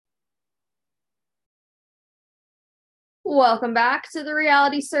Welcome back to the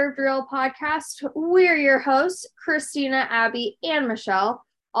Reality Served Real podcast. We're your hosts, Christina, Abby, and Michelle.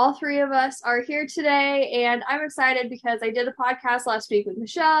 All three of us are here today, and I'm excited because I did a podcast last week with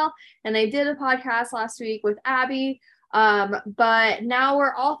Michelle, and I did a podcast last week with Abby. But now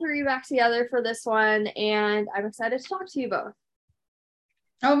we're all three back together for this one, and I'm excited to talk to you both.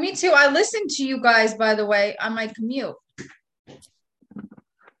 Oh, me too. I listened to you guys, by the way, on my commute.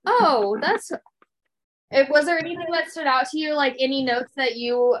 Oh, was there anything that stood out to you, like any notes that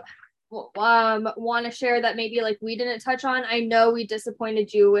you want to share that maybe like we didn't touch on? I know we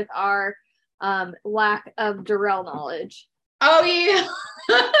disappointed you with our lack of Darrell knowledge. Oh, yeah.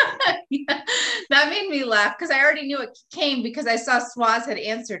 Yeah. That made me laugh because I already knew it came because I saw Swaz had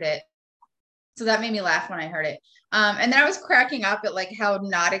answered it. So that made me laugh when I heard it. And then I was cracking up at like how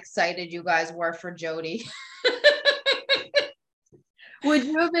not excited you guys were for Jody. Would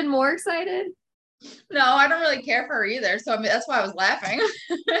you have been more excited? No, I don't really care for her either. So I mean, that's why I was laughing.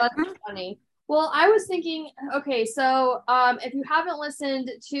 That's funny. Well, I was thinking, okay, so if you haven't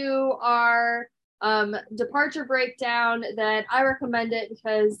listened to our departure breakdown, then I recommend it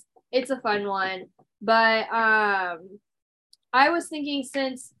because it's a fun one. But I was thinking,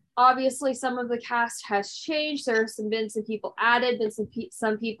 since obviously some of the cast has changed, there's been some people added, been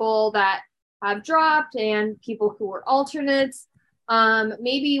some people that have dropped, and people who were alternates.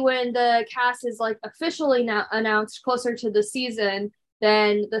 Maybe when the cast is like officially now announced closer to the season,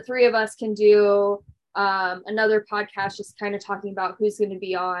 then the three of us can do another podcast just kind of talking about who's going to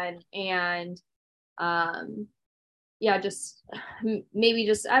be on, and just maybe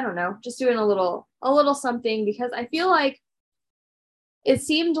just, I don't know, just doing a little something, because I feel like it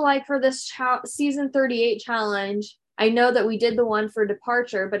seemed like for this season 38 challenge, I know that we did the one for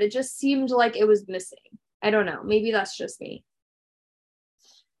departure, but it just seemed like it was missing. I don't know. Maybe that's just me.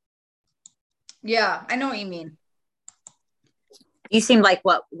 Yeah, I know what you mean. You seemed like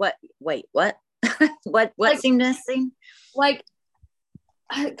what? Wait, what? what like, seemed missing? Like,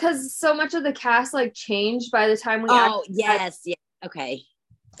 because so much of the cast like changed by the time we. Oh yes, yeah, okay.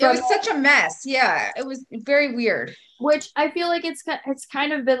 It was such a mess. Yeah, it was very weird. Which I feel like it's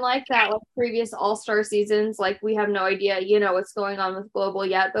kind of been like that with previous All-Star seasons. Like, we have no idea, what's going on with Global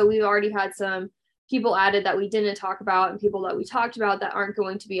yet, but we've already had some people added that we didn't talk about, and people that we talked about that aren't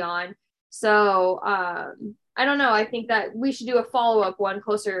going to be on. So I don't know. I think that we should do a follow-up one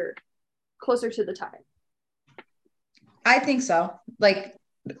closer to the time. I think so. Like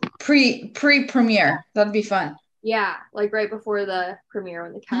pre-premiere. That'd be fun. Yeah, like right before the premiere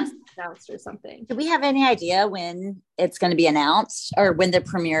when the cast is announced or something. Do we have any idea when it's going to be announced or when the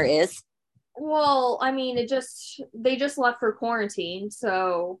premiere is? Well, I mean, they just left for quarantine,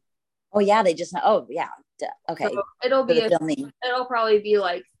 so. Oh yeah, they just. Oh yeah, okay. So it'll probably be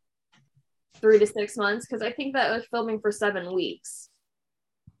like 3 to 6 months, because I think that was filming for 7 weeks.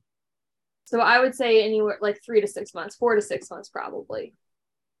 So I would say anywhere like 3 to 6 months, 4 to 6 months probably.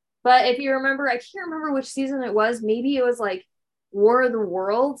 But if you remember, I can't remember which season it was. Maybe it was like War of the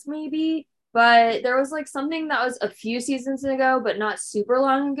Worlds, maybe. But there was like something that was a few seasons ago, but not super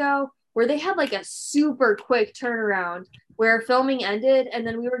long ago, where they had like a super quick turnaround where filming ended and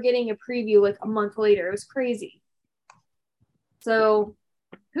then we were getting a preview like a month later. It was crazy. So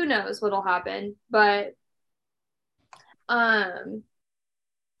who knows what'll happen. But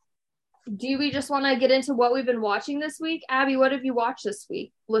do we just want to get into what we've been watching this week? Abby, what have you watched this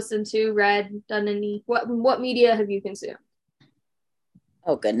week? Listened to, read, done any? What media have you consumed?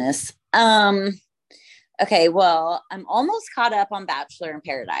 Oh goodness. Okay, well, I'm almost caught up on Bachelor in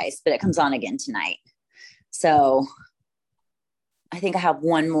Paradise, but it comes on again tonight. So I think I have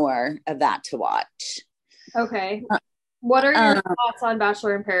one more of that to watch. Okay. What are your thoughts on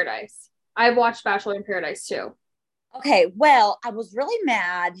Bachelor in Paradise? I've watched Bachelor in Paradise too. Okay, well, I was really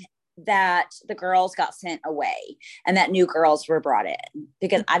mad that the girls got sent away and that new girls were brought in,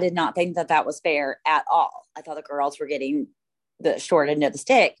 because I did not think that was fair at all. I thought the girls were getting the short end of the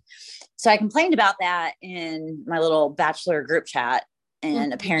stick. So I complained about that in my little Bachelor group chat.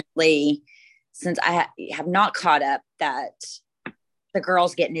 And apparently, since I have not caught up, that the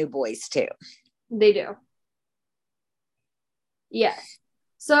girls get new boys too. They do. Yes.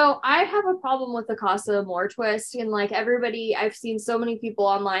 So I have a problem with the Casa Amor twist, and like everybody, I've seen so many people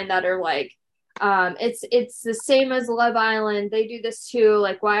online that are like, it's the same as Love Island. They do this too.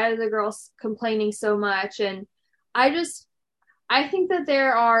 Like, why are the girls complaining so much? And I think that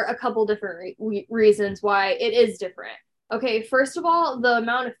there are a couple different reasons why it is different. Okay, first of all, the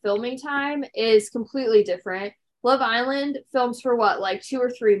amount of filming time is completely different. Love Island films for what, like 2 or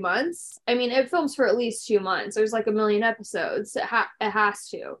 3 months? I mean, it films for at least 2 months. There's like 1 million episodes. It has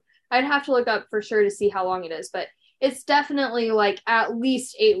to. I'd have to look up for sure to see how long it is, but it's definitely like at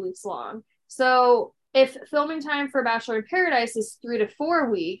least 8 weeks long. So if filming time for Bachelor in Paradise is 3 to 4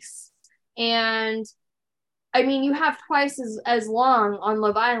 weeks, and I mean, you have twice as long on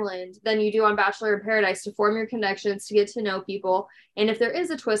Love Island than you do on Bachelor in Paradise to form your connections, to get to know people. And if there is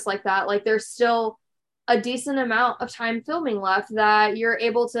a twist like that, like there's still a decent amount of time filming left that you're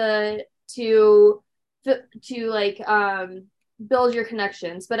able to like build your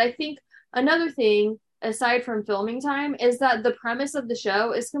connections. But I think another thing aside from filming time is that the premise of the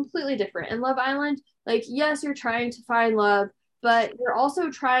show is completely different. In Love Island, like yes, you're trying to find love, but you're also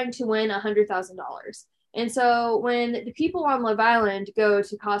trying to win $100,000. And so when the people on Love Island go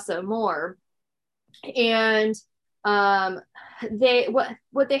to Casa Amor, and they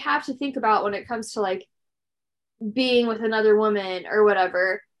what they have to think about when it comes to like being with another woman or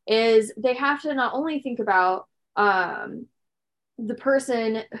whatever is they have to not only think about the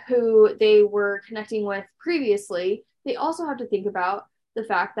person who they were connecting with previously, they also have to think about the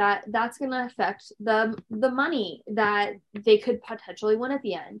fact that that's going to affect the money that they could potentially win at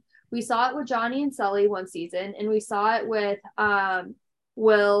the end. We saw it with Johnny and Sully one season, and we saw it with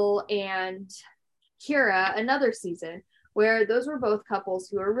Will and Kira another season, where those were both couples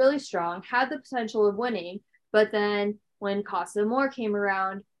who were really strong, had the potential of winning, but then when Casa Amor came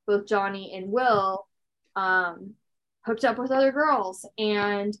around, both Johnny and Will hooked up with other girls.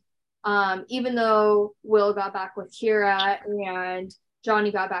 And even though Will got back with Kira and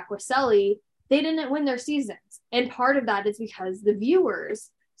Johnny got back with Sully, they didn't win their seasons. And part of that is because the viewers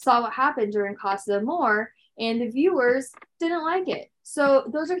saw what happened during Casa Amor, and the viewers didn't like it. So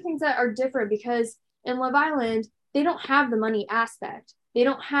those are things that are different because in Love Island, they don't have the money aspect. They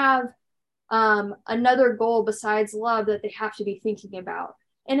don't have another goal besides love that they have to be thinking about.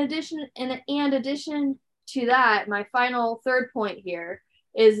 In addition to that, my final third point here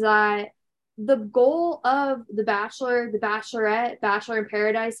is that the goal of The Bachelor, The Bachelorette, Bachelor in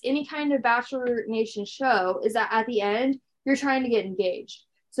Paradise, any kind of Bachelor Nation show is that at the end, you're trying to get engaged.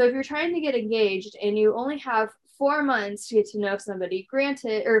 So if you're trying to get engaged and you only have 4 months to get to know somebody,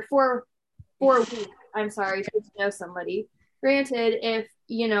 granted, or four weeks, I'm sorry, to get to know somebody, granted, if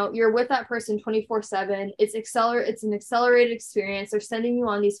you're with that person 24/7, it's an accelerated experience. They're sending you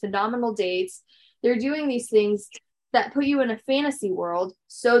on these phenomenal dates. They're doing these things that put you in a fantasy world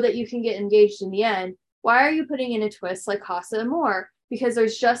so that you can get engaged in the end. Why are you putting in a twist like Casa Amor? Because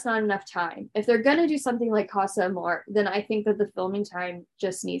there's just not enough time. If they're going to do something like Casa Amor, then I think that the filming time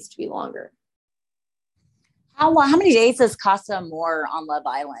just needs to be longer. How many days is Casa Amor on Love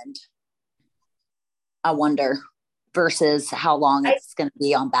Island? I wonder, versus how long it's going to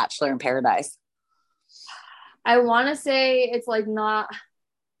be on Bachelor in Paradise. I want to say it's like not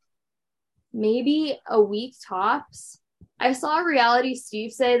maybe a week tops. I saw Reality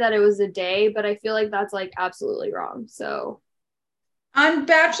Steve say that it was a day, but I feel like that's like absolutely wrong. So on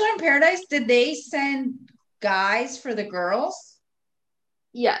Bachelor in Paradise, did they send guys for the girls?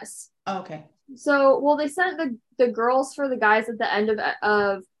 Yes. Okay. So, well, they sent the girls for the guys at the end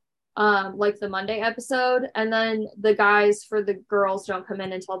of like the Monday episode, and then the guys for the girls don't come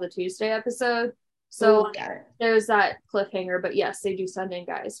in until the Tuesday episode. So there's that cliffhanger, but yes, they do send in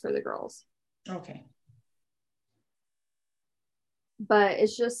guys for the girls. Okay. But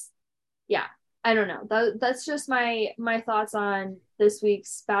it's just, yeah, I don't know. That's just my thoughts on this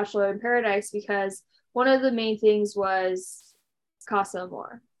week's Bachelor in Paradise, because one of the main things was Casa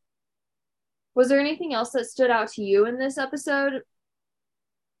Amor. Was there anything else that stood out to you in this episode?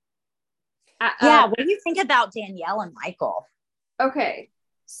 Yeah, what do you think about Danielle and Michael? Okay,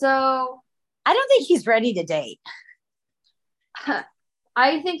 so I don't think he's ready to date.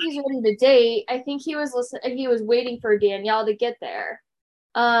 I think he's ready to date. I think he was waiting for Danielle to get there.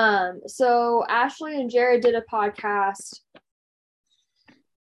 So Ashley and Jared did a podcast.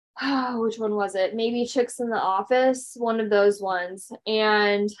 Oh, which one was it? Maybe Chicks in the Office, one of those ones.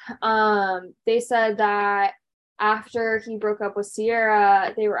 And they said that after he broke up with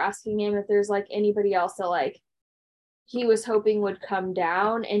Sierra, they were asking him if there's like anybody else that like he was hoping would come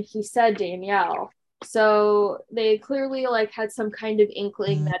down, and he said Danielle. So they clearly like had some kind of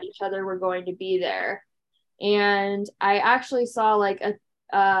inkling that each other were going to be there. And I actually saw like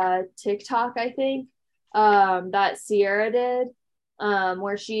a TikTok, I think, that Sierra did,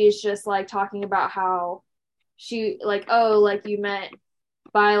 where she's just like talking about how she like, oh, like you meant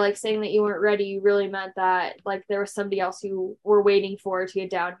by like saying that you weren't ready, you really meant that like there was somebody else you were waiting for to get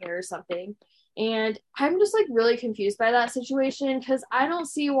down here or something. And I'm just like really confused by that situation, because I don't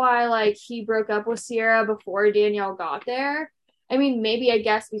see why like he broke up with Sierra before Danielle got there. I mean, maybe I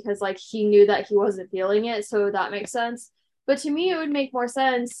guess because like he knew that he wasn't feeling it, so that makes sense. But to me, it would make more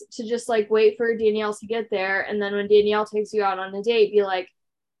sense to just like wait for Danielle to get there. And then when Danielle takes you out on a date, be like,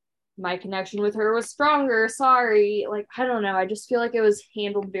 my connection with her was stronger. Sorry. Like, I don't know. I just feel like it was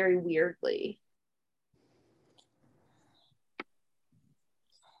handled very weirdly.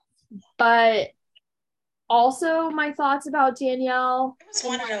 But also, my thoughts about Danielle. It was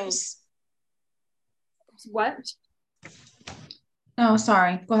one of those. What? Oh,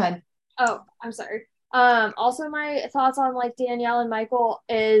 sorry. Go ahead. Oh, I'm sorry. Also my thoughts on like Danielle and Michael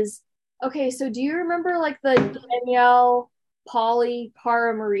is okay, so do you remember like the Danielle, Polly,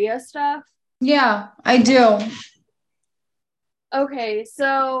 Cara Maria stuff? Yeah, I do. Okay,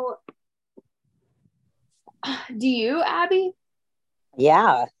 so do you, Abby?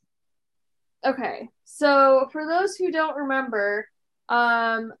 Yeah. Okay. So for those who don't remember,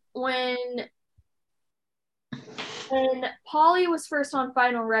 when Polly was first on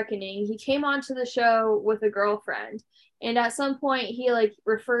Final Reckoning, he came onto the show with a girlfriend. And at some point, he like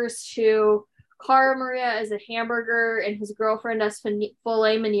refers to Cara Maria as a hamburger and his girlfriend as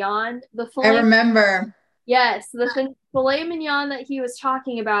filet mignon. I remember. Yes, the filet mignon that he was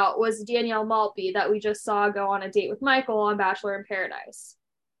talking about was Danielle Maltby that we just saw go on a date with Michael on Bachelor in Paradise.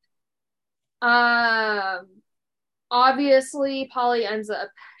 Um, Obviously, Polly ends up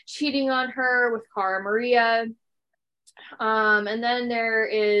cheating on her with Cara Maria. And then there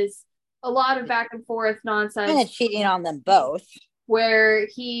is a lot of back and forth nonsense. Kind of cheating on them both. Where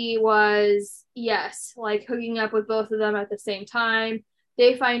he was, yes, like hooking up with both of them at the same time.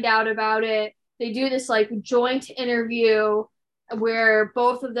 They find out about it. They do this like joint interview where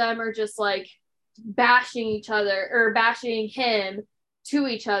both of them are just like bashing each other or bashing him to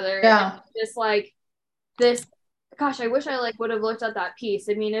each other. Yeah. Just like this, gosh, I wish I like would have looked at that piece.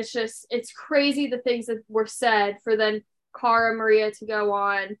 I mean, it's crazy the things that were said for then Cara Maria to go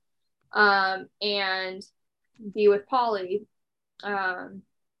on and be with Polly.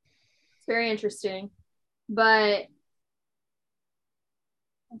 It's very interesting. But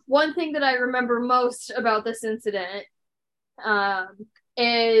one thing that I remember most about this incident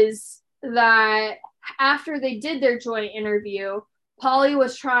is that after they did their joint interview, Polly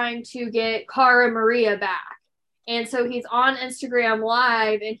was trying to get Cara Maria back. And so he's on Instagram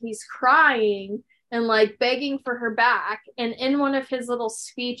Live and he's crying and like begging for her back. And in one of his little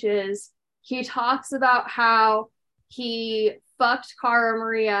speeches, he talks about how he fucked Cara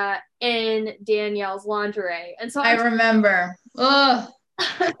Maria in Danielle's lingerie. And so I remember. Ugh.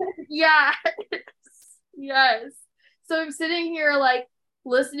 Yeah. Yes. So I'm sitting here like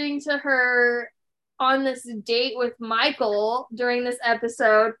listening to her on this date with Michael during this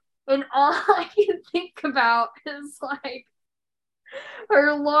episode, and all I can think about is like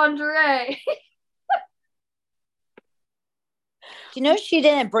her lingerie. You know, she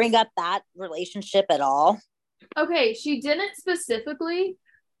didn't bring up that relationship at all. Okay, she didn't specifically,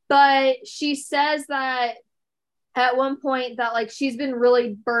 but she says that at one point that like she's been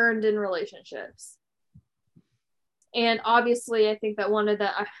really burned in relationships. And obviously, I think that one of the,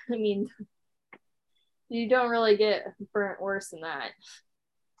 I mean, you don't really get burnt worse than that.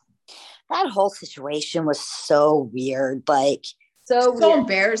 That whole situation was so weird. Like, so weird.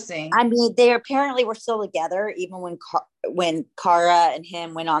 Embarrassing. I mean, they apparently were still together even when Cara and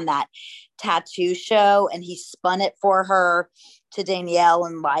him went on that tattoo show, and he spun it for her to Danielle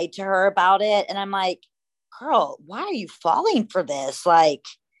and lied to her about it. And I'm like, girl, why are you falling for this? Like,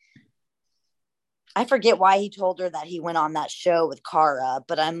 I forget why he told her that he went on that show with Cara,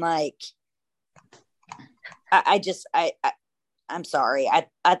 but I'm like, I'm sorry.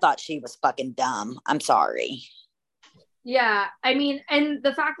 I thought she was fucking dumb. I'm sorry. Yeah, I mean, and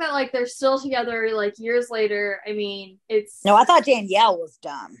the fact that like they're still together like years later, I mean, it's no, I thought Danielle was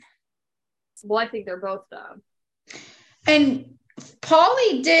dumb. Well, I think they're both dumb. And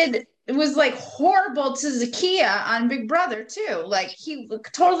Paulie was like horrible to Zakia on Big Brother too. Like he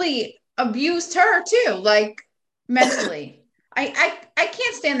totally abused her too, like mentally. I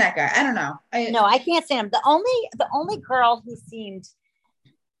can't stand that guy. I don't know. I can't stand him. The only girl who seemed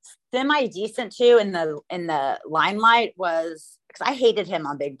semi decent to in the limelight was, because I hated him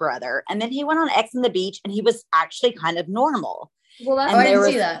on Big Brother, and then he went on X on the Beach, and he was actually kind of normal. Well, that's I didn't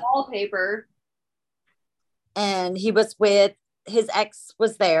see that wallpaper. And he was with his ex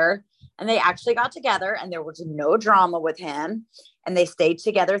was there, and they actually got together, and there was no drama with him, and they stayed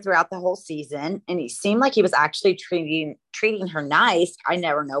together throughout the whole season. And he seemed like he was actually treating her nice. I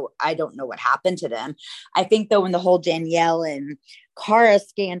don't know what happened to them. I think though, when the whole Danielle and Cara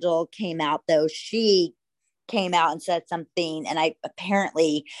scandal came out, though, she came out and said something, and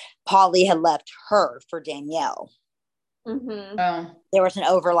apparently Paulie had left her for Danielle. Mm-hmm. Oh. There was an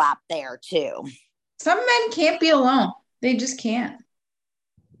overlap there too. Some men can't be alone. They just can't.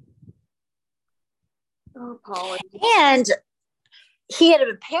 Oh, Polly. And he had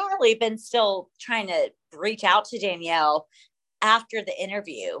apparently been still trying to reach out to Danielle after the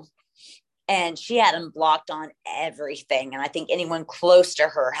interview, and she had him blocked on everything. And I think anyone close to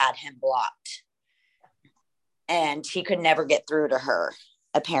her had him blocked. And he could never get through to her,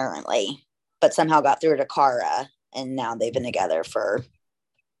 apparently, but somehow got through to Cara. And now they've been together for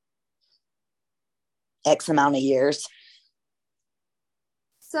X amount of years.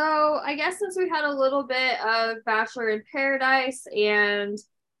 So I guess since we had a little bit of Bachelor in Paradise and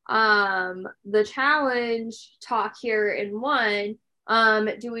the challenge talk here in one,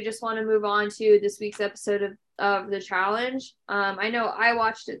 do we just want to move on to this week's episode of the challenge? I know I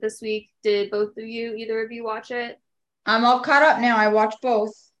watched it this week. Did either of you watch it? I'm all caught up now. I watched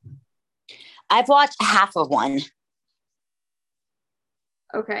both. I've watched half of one.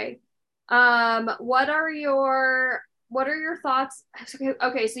 Okay. What are your thoughts?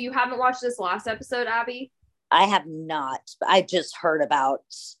 Okay, so you haven't watched this last episode, Abby? I have not. I just heard about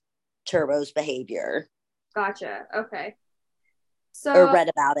Turbo's behavior. Gotcha. Okay. Or read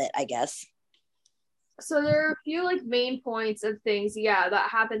about it, I guess. So there are a few like main points of things, that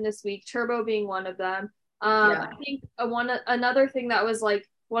happened this week. Turbo being one of them. I think another thing that was like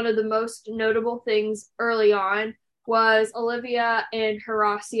one of the most notable things early on was Olivia and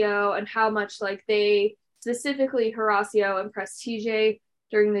Horacio, and how much like they, specifically Horacio, impressed TJ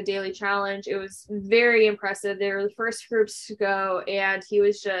during the daily challenge. It was very impressive. They were the first groups to go, and he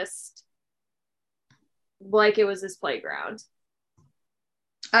was just like it was his playground.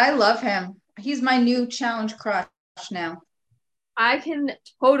 I love him. He's my new challenge crush now. I can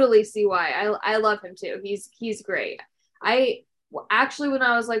totally see why. I love him too. He's great. I actually, when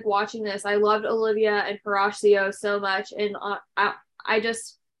I was like watching this, I loved Olivia and Horacio so much, and I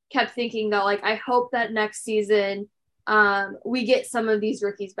just kept thinking that like I hope that next season we get some of these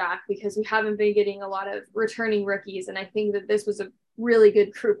rookies back, because we haven't been getting a lot of returning rookies, and I think that this was a really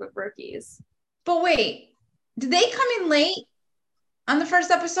good group of rookies. But wait, did they come in late on the first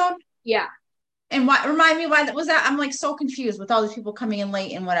episode? Yeah. And why? Remind me why that was that? I'm like so confused with all these people coming in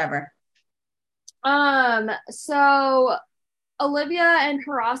late and whatever. So Olivia and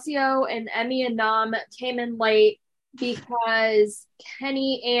Horacio and Emmy and Nam came in late because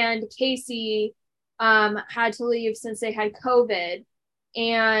Kenny and Casey had to leave since they had COVID,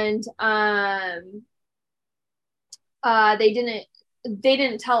 and they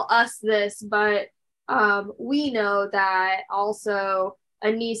didn't tell us this, but we know that also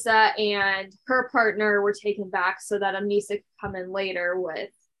Aneesa and her partner were taken back so that Aneesa could come in later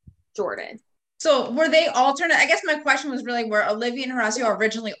with Jordan. So were they alternate? I guess my question was really, were Olivia and Horacio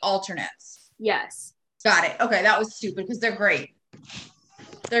originally alternates? Yes. Got it. Okay, that was stupid because they're great.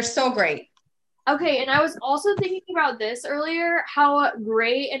 They're so great. Okay, and I was also thinking about this earlier, how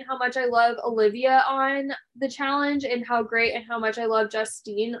great and how much I love Olivia on the challenge, and how great and how much I love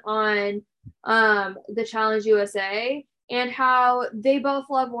Justine on the Challenge USA, and how they both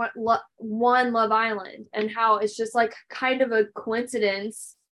love one Love Island, and how it's just like kind of a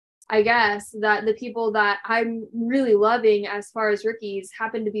coincidence, I guess, that the people that I'm really loving as far as rookies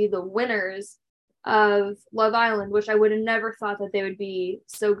happen to be the winners of Love Island, which I would have never thought that they would be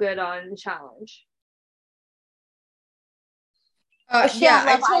so good on the challenge. Yeah,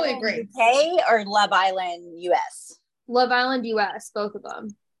 I totally agree. UK or Love Island US? Love Island US, both of them.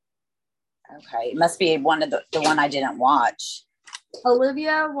 Okay, it must be one of the one I didn't watch.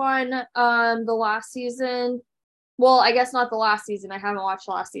 Olivia won the last season. Well, I guess not the last season. I haven't watched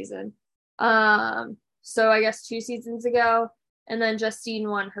the last season. So I guess 2 seasons ago, and then Justine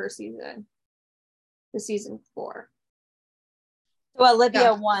won her season. The season 4. So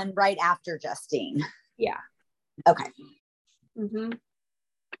Olivia won right after Justine. Yeah. Okay. Mm-hmm.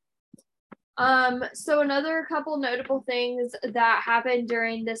 So another couple notable things that happened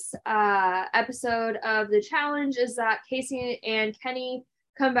during this episode of the challenge is that Casey and Kenny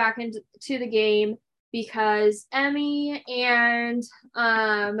come back into the game because Emmy and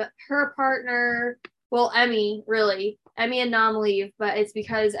her partner, well, Emmy and Nam leave, but it's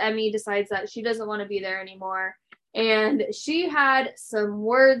because Emmy decides that she doesn't want to be there anymore, and she had some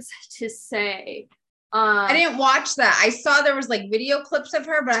words to say. I didn't watch that. I saw there was like video clips of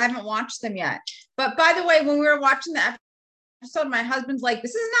her, but I haven't watched them yet. But by the way, when we were watching the episode, my husband's like,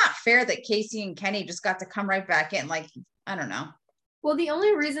 this is not fair that Casey and Kenny just got to come right back in. Like, I don't know. Well, the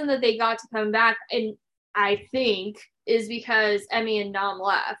only reason that they got to come back, and I think, is because Emmy and Nam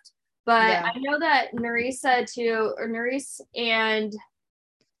left. But yeah. I know that Nerys and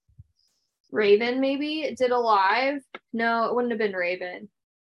Raven maybe did a live. No, it wouldn't have been Raven.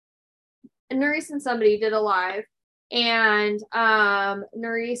 And Nerys and somebody did a live, And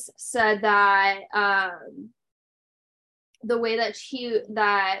Nerys said that the way that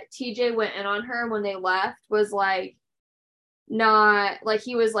TJ went in on her when they left was like not like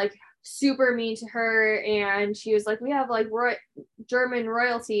he was like super mean to her, and she was like, we have like German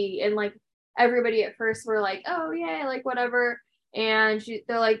royalty, and like everybody at first were like, oh yeah, like whatever, and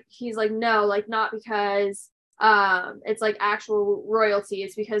they're like, he's like, no, like not because it's like actual royalty,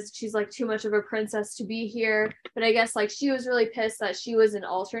 it's because she's like too much of a princess to be here. But I guess like she was really pissed that she was an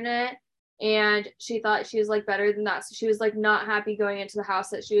alternate, and she thought she was like better than that, so she was like not happy going into the house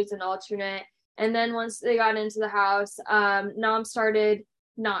that she was an alternate. And then once they got into the house, Nam started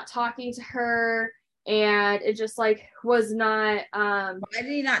not talking to her, and it just like was not why did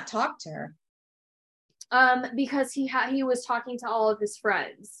he not talk to her? Because he was talking to all of his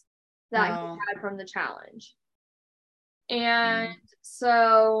friends that he had from the challenge. And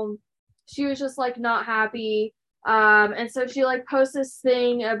so she was just like not happy. And so she like posts this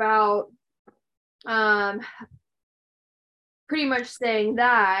thing about pretty much saying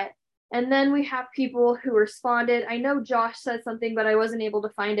that. And then we have people who responded. I know Josh said something, but I wasn't able to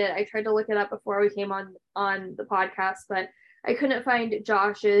find it. I tried to look it up before we came on the podcast, but I couldn't find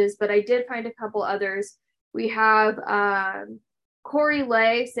Josh's, but I did find a couple others. We have Corey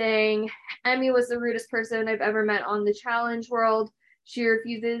Lay saying, Emmy was the rudest person I've ever met on the challenge world. She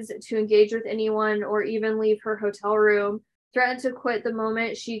refuses to engage with anyone or even leave her hotel room. Threatened to quit the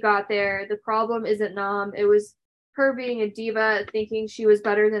moment she got there. The problem isn't Nam. It was her being a diva, thinking she was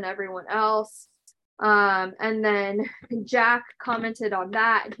better than everyone else. And then Jack commented on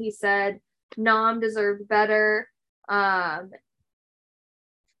that, and he said Nam deserved better. And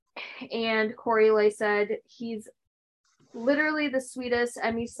Corey Lay said he's literally the sweetest.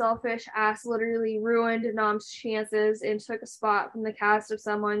 Emmy selfish ass literally ruined Nam's chances and took a spot from the cast of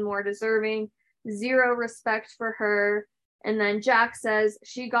someone more deserving. Zero respect for her. And then Jack says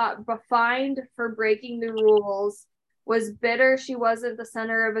she got fined for breaking the rules, was bitter she wasn't the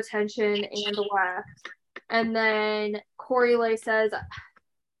center of attention, and left. And then Corey Lay says,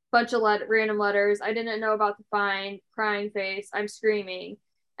 bunch of random letters. I didn't know about the fine, crying face, I'm screaming.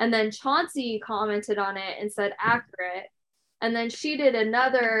 And then Chauncey commented on it and said accurate. And then she did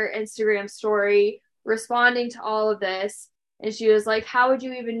another Instagram story responding to all of this. And she was like, how would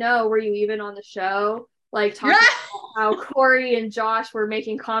you even know? Were you even on the show? Like talking about how Corey and Josh were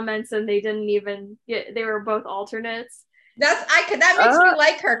making comments and they didn't even they were both alternates. That makes me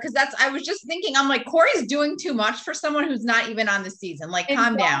like her, because I was just thinking, I'm like, Corey's doing too much for someone who's not even on the season. Like,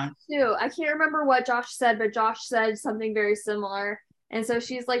 calm down. Too. I can't remember what Josh said, but Josh said something very similar. And so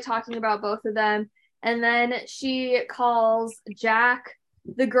she's like talking about both of them. And then she calls Jack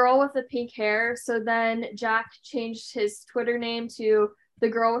the girl with the pink hair. So then Jack changed his Twitter name to the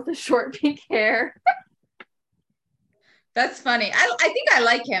girl with the short pink hair. That's funny. I think I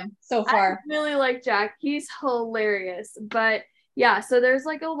like him so far. I really like Jack. He's hilarious. But yeah, so there's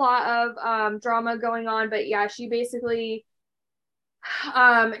like a lot of drama going on. But yeah, she basically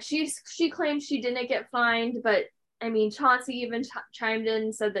she claims she didn't get fined, but I mean Chauncey even chimed in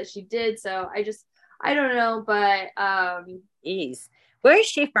and said that she did. So I don't know, but Jeez. Where is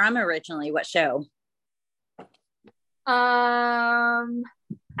she from originally? What show? I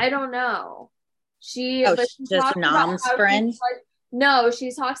don't know. She's just Nam's friend. Like, no,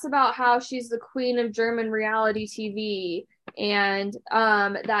 she talks about how she's the queen of German reality TV, and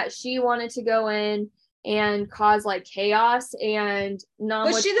that she wanted to go in and cause like chaos. And Nam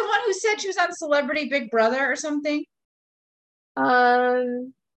was she the one who said she was on Celebrity Big Brother or something?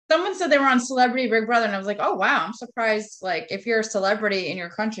 Someone said they were on Celebrity Big Brother, and I was like, oh wow, I'm surprised. Like, if you're a celebrity in your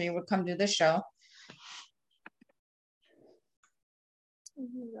country, you would come do this show.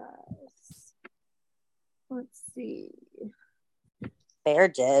 Yes. Let's see. Bear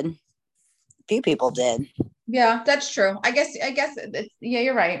did. A few people did. Yeah, that's true. I guess yeah,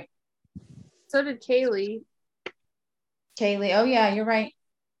 you're right. So did Kaylee. Oh yeah, you're right.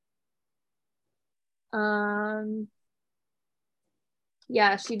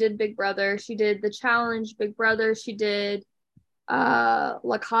 Yeah, she did Big Brother. She did the challenge Big Brother. She did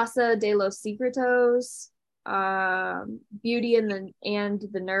La Casa de los Secretos, Beauty and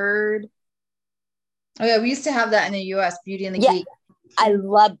the Nerd. Oh yeah, we used to have that in the US, Beauty and the Geek. I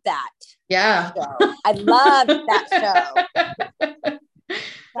love that. Yeah. Show. I love that show.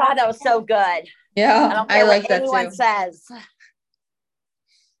 God, that was so good. Yeah. I don't care what anyone says.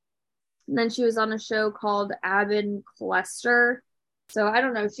 And then she was on a show called Abin Clester. So I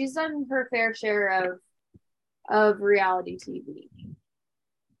don't know. She's done her fair share of reality TV.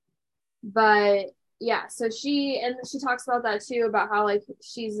 But yeah, so she talks about that too, about how like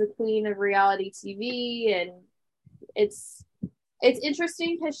she's the queen of reality TV, and it's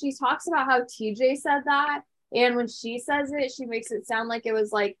interesting because she talks about how TJ said that, and when she says it, she makes it sound like it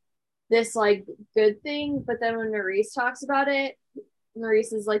was like this like good thing, but then when Maurice talks about it,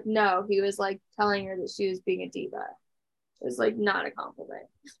 Maurice is like, no, he was like telling her that she was being a diva. It was like not a compliment.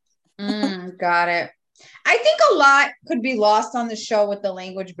 Got it. I think a lot could be lost on the show with the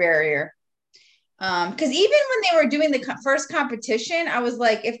language barrier. Because even when they were doing the first competition, I was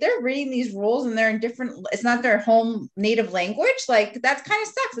like, if they're reading these rules and they're in different, it's not their home native language, like that's kind of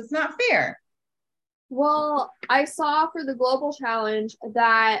sucks. It's not fair. Well, I saw for the global challenge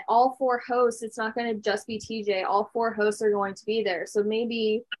that all 4 hosts, it's not going to just be TJ. All 4 hosts are going to be there. So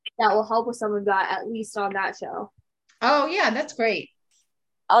maybe that will help with some of that, at least on that show. Oh, yeah, that's great.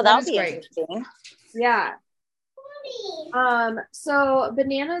 Oh, that would be great. Interesting. Yeah. So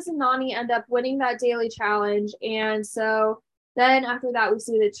Bananas and Nany end up winning that daily challenge. And so then after that, we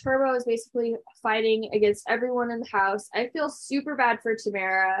see that Turbo is basically fighting against everyone in the house. I feel super bad for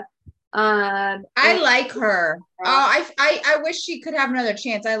Tamara. I like her. Oh, I wish she could have another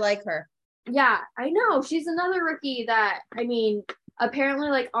chance. I like her. Yeah, I know. She's another rookie that, I mean, apparently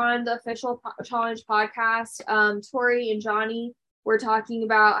like on the official challenge podcast, Tori and Johnny were talking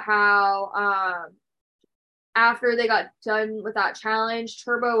about how after they got done with that challenge,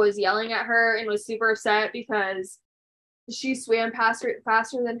 Turbo was yelling at her and was super upset because she swam faster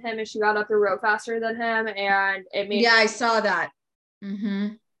than him and she got up the rope faster than him, and it made I saw that.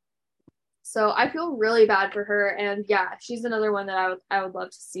 So I feel really bad for her, and yeah, she's another one that I would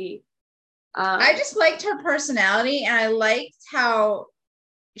love to see. I just liked her personality, and I liked how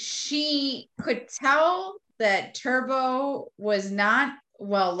she could tell that Turbo was not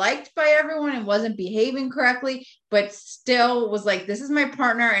well liked by everyone and wasn't behaving correctly, but still was like, this is my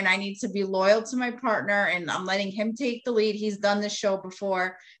partner and I need to be loyal to my partner and I'm letting him take the lead. He's done this show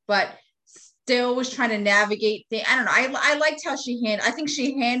before, but still was trying to navigate the, I don't know. I liked how I think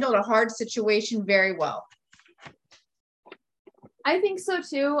she handled a hard situation very well. I think so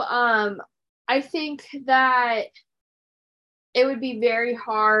too. I think that it would be very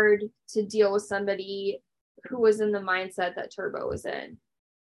hard to deal with somebody who was in the mindset that Turbo was in.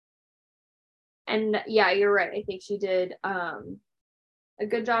 And yeah, you're right. I think she did a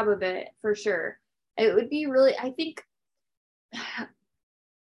good job of it for sure. It would be really, I think,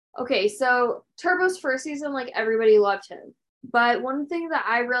 okay, so Turbo's first season, like everybody loved him. But one thing that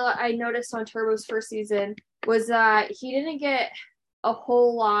I noticed on Turbo's first season was that he didn't get a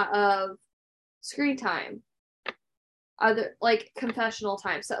whole lot of screen time, other like confessional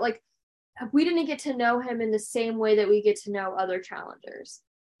time. So like we didn't get to know him in the same way that we get to know other challengers.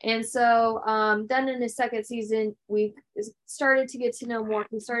 And so then in his second season, we started to get to know more.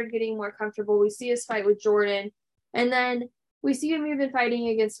 We started getting more comfortable. We see his fight with Jordan. And then we see him even fighting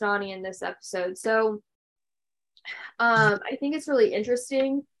against Nany in this episode. So I think it's really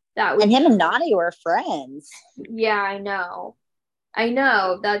interesting that and him and Nany were friends. Yeah, I know.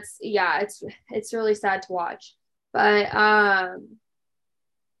 That's, yeah, it's really sad to watch. But I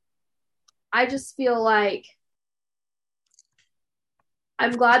just feel like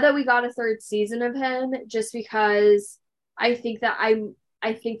I'm glad that we got a third season of him, just because I think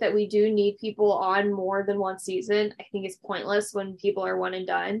that we do need people on more than one season. I think it's pointless when people are one and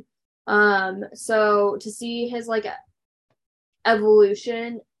done. So to see his like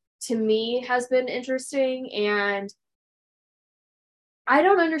evolution to me has been interesting, and I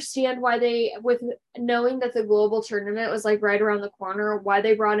don't understand why they, with knowing that the global tournament was like right around the corner, why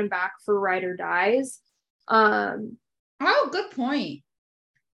they brought him back for Ride or Dies. Oh, good point.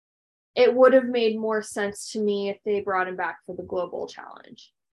 It would have made more sense to me if they brought him back for the global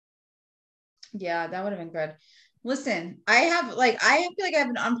challenge. Yeah, that would have been good. Listen, I feel like I have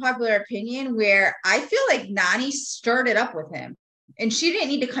an unpopular opinion where I feel like Nany stirred it up with him. And she didn't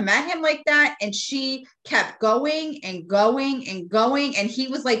need to come at him like that. And she kept going and going and going. And he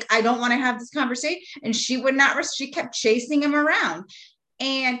was like, I don't want to have this conversation. And she would not, she kept chasing him around.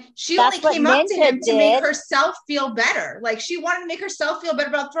 And she only came up to him to make herself feel better. Like she wanted to make herself feel better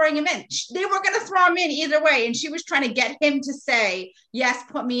about throwing him in. They were going to throw him in either way. And she was trying to get him to say, yes,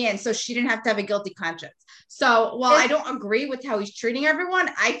 put me in. So she didn't have to have a guilty conscience. So while I don't agree with how he's treating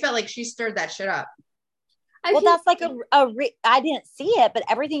everyone, I felt like she stirred that shit up. Well, that's like I didn't see it, but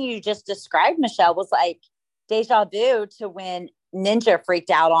everything you just described, Michelle, was like deja vu to when Ninja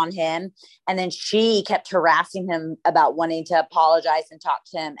freaked out on him. And then she kept harassing him about wanting to apologize and talk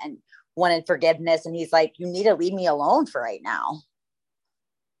to him and wanted forgiveness. And he's like, you need to leave me alone for right now.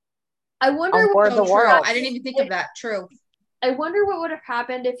 I wonder what the world. I didn't even think of that. True. I wonder what would have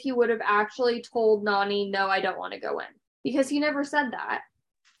happened if he would have actually told Nany, no, I don't want to go in, because he never said that.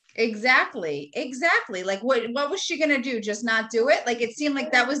 Exactly. Like what was she gonna do? Just not do it? Like it seemed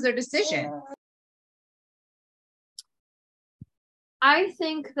like that was their decision. I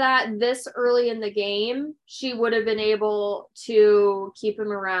think that this early in the game, she would have been able to keep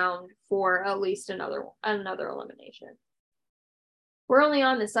him around for at least another elimination. We're only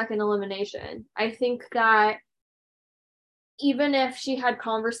on the second elimination. I think that even if she had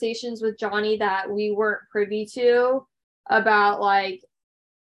conversations with Johnny that we weren't privy to about like,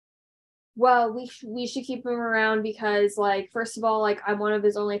 well, we should keep him around because like, first of all, like I'm one of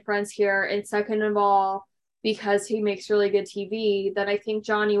his only friends here, and second of all, because he makes really good TV, then I think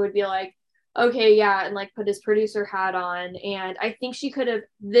Johnny would be like, okay, yeah, and like put his producer hat on. And I think she could have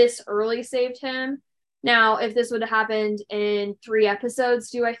this early saved him. Now, if this would have happened in 3 episodes,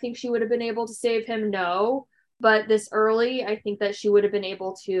 do I think she would have been able to save him? No. But this early, I think that she would have been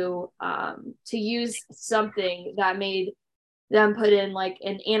able to use something that made them put in like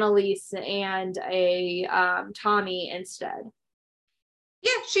an Annalise and a Tommy instead.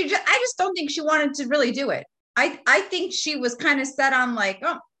 Yeah, I just don't think she wanted to really do it. I think she was kind of set on like,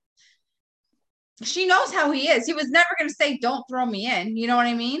 oh, she knows how he is. He was never going to say, don't throw me in. You know what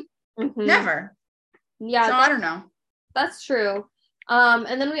I mean? Mm-hmm. Never. Yeah. So I don't know. That's true.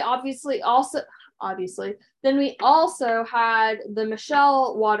 And then we then we also had the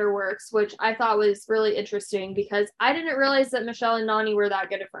Michelle Waterworks, which I thought was really interesting because I didn't realize that Michelle and Nany were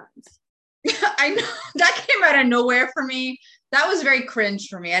that good of friends. I know that came out of nowhere for me. That was very cringe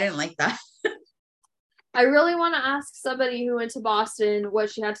for me. I didn't like that. I really want to ask somebody who went to Boston what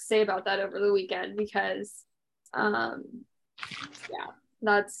she had to say about that over the weekend because,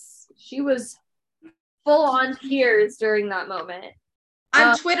 she was full on tears during that moment.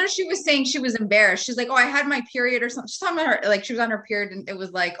 On Twitter, she was saying she was embarrassed. She's like, oh, I had my period or something. She's talking about her, like she was on her period and it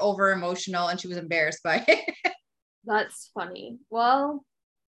was like over emotional and she was embarrassed by it. That's funny. Well,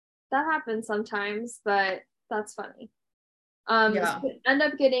 that happens sometimes, but that's funny. Yeah. So we end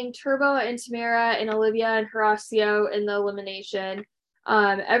up getting Turbo and Tamara and Olivia and Horacio in the elimination.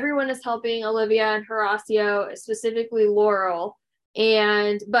 Everyone is helping Olivia and Horacio, specifically Laurel,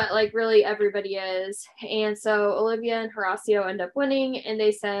 but like really everybody is. And so Olivia and Horacio end up winning, and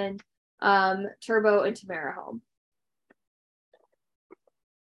they send Turbo and Tamara home.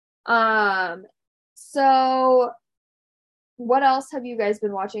 So what else have you guys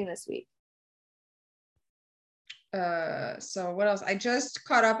been watching this week? So what else? I just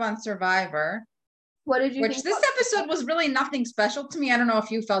caught up on Survivor. What did you think? Which this episode was really nothing special to me. I don't know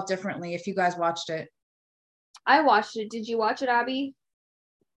if you felt differently, if you guys watched it. I watched it. Did you watch it, Abby?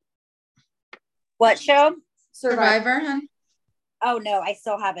 What show? Survivor, huh? Oh no, I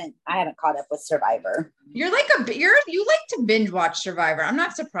haven't caught up with Survivor. You like to binge watch Survivor. I'm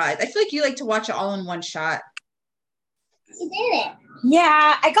not surprised. I feel like you like to watch it all in one shot. You did it.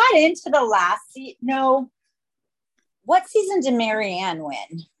 Yeah, I got into the last season. No. What season did Marianne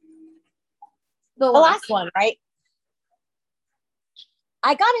win? The last one, right?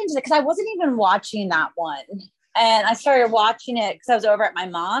 I got into it because I wasn't even watching that one. And I started watching it because I was over at my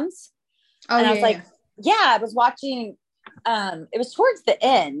mom's. Oh, and I was like, I was watching. It was towards the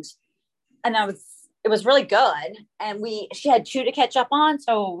end. And it was really good. And she had 2 to catch up on.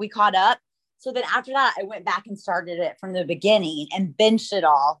 So we caught up. So then after that, I went back and started it from the beginning and binged it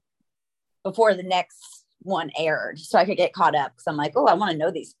all before the next one aired so I could get caught up because I'm like, oh, I want to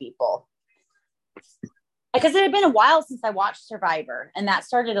know these people. Because it had been a while since I watched Survivor, and that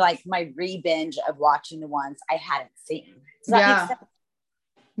started like my re-binge of watching the ones I hadn't seen. Does that make sense?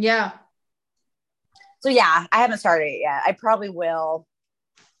 Yeah. So yeah, I haven't started it yet. I probably will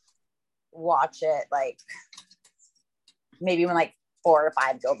watch it like maybe when like 4 or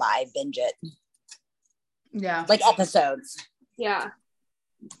 5 go by, binge it. Yeah. Like episodes. Yeah.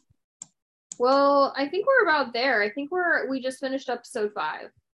 Well, I think we're about there. I think we just finished episode 5.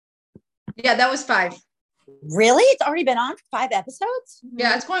 Yeah, that was 5. Really? It's already been on for 5 episodes?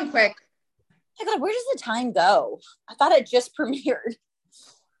 Yeah, it's going quick. Oh my God, where does the time go? I thought it just premiered.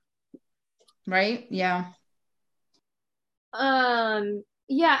 Right? Yeah.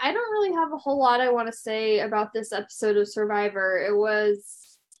 Yeah, I don't really have a whole lot I want to say about this episode of Survivor. It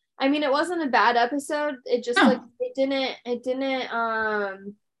wasn't a bad episode. It just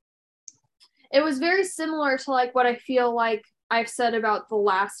it was very similar to like what I feel like I've said about the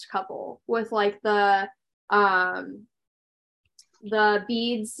last couple with like the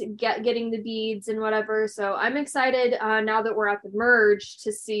beads, getting the beads and whatever. So I'm excited now that we're at the merge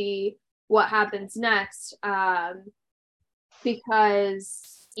to see what happens next.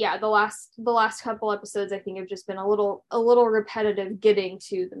 Because the last couple episodes I think have just been a little repetitive getting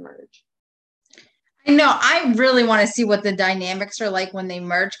to the merge. I know. I really want to see what the dynamics are like when they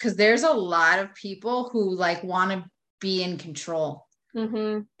merge, because there's a lot of people who like want to be in control.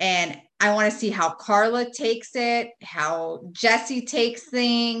 Mm-hmm. And I want to see how Carla takes it, how Jesse takes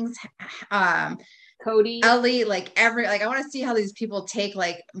things, Cody. Ellie, like I want to see how these people take,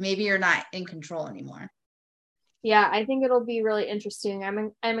 like, maybe you're not in control anymore. Yeah, I think it'll be really interesting.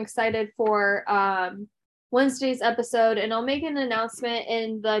 I'm excited for Wednesday's episode, and I'll make an announcement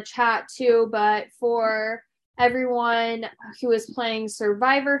in the chat too. But for everyone who is playing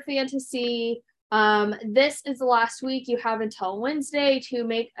Survivor Fantasy, this is the last week. You have until Wednesday to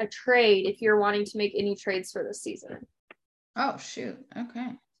make a trade if you're wanting to make any trades for this season. Oh shoot! Okay.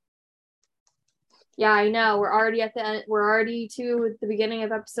 Yeah, I know. We're already at the end. We're already to the beginning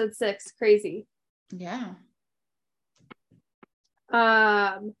of episode 6. Crazy. Yeah.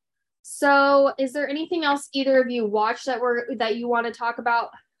 So is there anything else either of you watched that you want to talk about?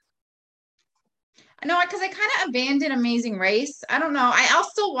 No, because I kind of abandoned Amazing Race. I don't know. I'll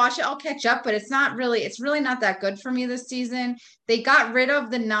still watch it. I'll catch up, but it's really not that good for me this season. They got rid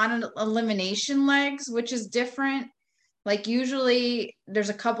of the non-elimination legs, which is different. Like, usually there's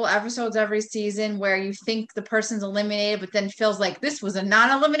a couple episodes every season where you think the person's eliminated, but then feels like this was a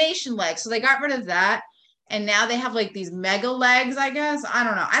non-elimination leg. So they got rid of that. And now they have like these mega legs, I guess. I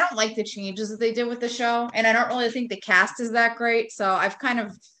don't know. I don't like the changes that they did with the show. And I don't really think the cast is that great. So I've kind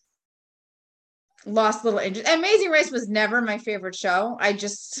of lost a little interest. Amazing Race was never my favorite show. I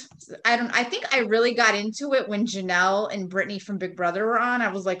think I really got into it when Janelle and Brittany from Big Brother were on.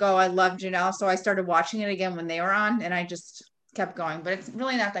 I was like, oh, I love Janelle. So I started watching it again when they were on, and I just kept going, but it's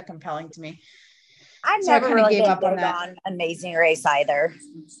really not that compelling to me. I've So I never kind of really gave been up on big that. on Amazing Race either.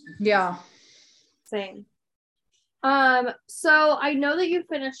 Yeah. Same. So I know that you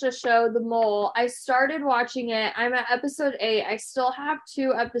finished the show, The Mole. I started watching it. I'm at episode 8. I still have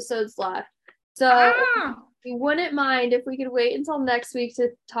 2 episodes left. So you wouldn't mind if we could wait until next week to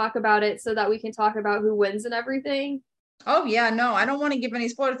talk about it so that we can talk about who wins and everything. Oh yeah, no, I don't want to give any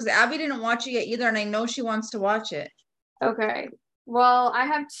spoilers because Abby didn't watch it yet either, and I know she wants to watch it. Okay. Well, I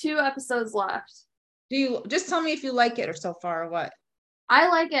have 2 episodes left. Do you just tell me if you like it or so far or what? I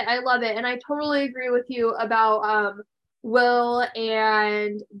like it. I love it. And I totally agree with you about Will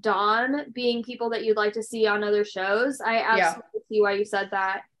and Dawn being people that you'd like to see on other shows. I absolutely see why you said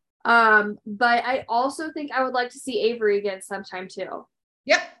that. But I also think I would like to see Avery again sometime too.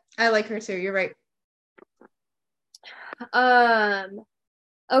 Yep, I like her too. You're right.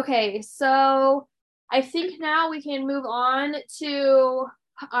 Okay, so I think now we can move on to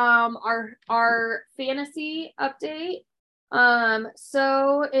our fantasy update.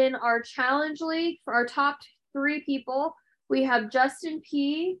 So in our challenge league for our top 3 people, we have Justin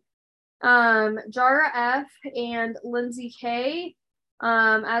P, Jara F, and Lindsay K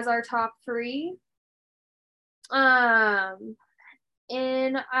as our top 3.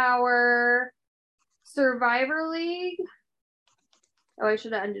 In our Survivor League, I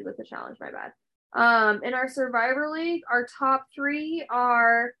should have ended with the challenge, my bad. In our Survivor League, our top 3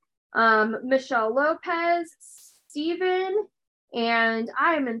 are Michelle Lopez, Steven, and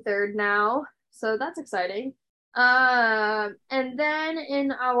I am in 3rd now, so that's exciting. And then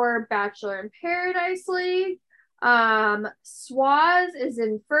in our Bachelor in Paradise League, Swaz is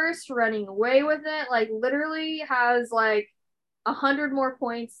in 1st, running away with it, like literally has like 100 more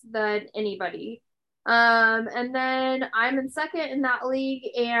points than anybody. And then I'm in 2nd in that league,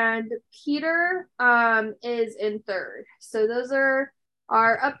 and Peter is in 3rd. So those are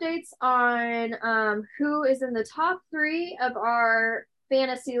our updates on who is in the top 3 of our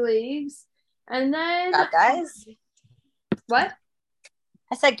fantasy leagues. And then Good job, guys. What?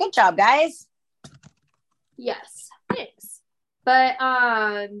 I said good job, guys. Yes, thanks. But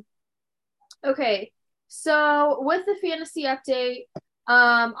okay. So with the fantasy update,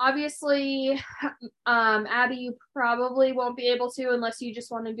 obviously, Abby, you probably won't be able to unless you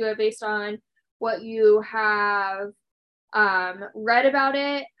just want to do it based on what you have read about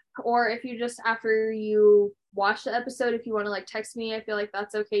it, or if you just after you watch the episode, if you want to like text me, I feel like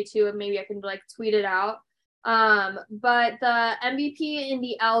that's okay too, and maybe I can like tweet it out. But the MVP and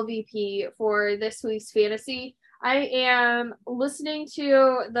the LVP for this week's fantasy, I am listening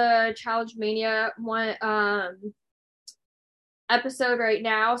to the Challenge Mania one episode right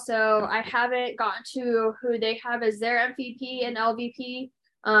now, so I haven't gotten to who they have as their MVP and LVP.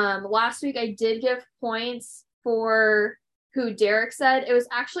 Last week I did give points for who Derek said. It was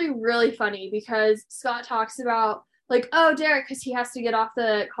actually really funny because Scott talks about like, oh, Derek, because he has to get off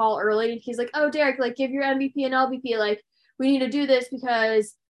the call early, and he's like, oh, Derek, like give your MVP and LVP, like we need to do this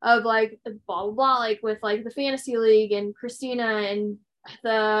because of like blah blah blah, like with like the fantasy league and Christina and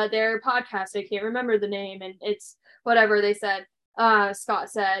their podcast. I can't remember the name, and it's whatever they said. Scott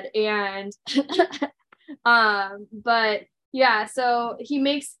said, and but yeah, so he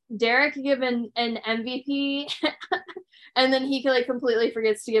makes Derek give an MVP, and then he like completely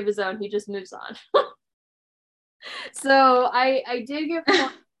forgets to give his own. He just moves on. So I did give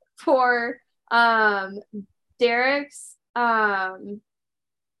for Derek's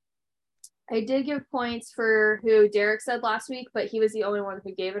I did give points for who Derek said last week, but he was the only one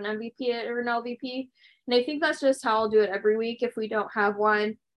who gave an MVP or an LVP. And I think that's just how I'll do it every week. If we don't have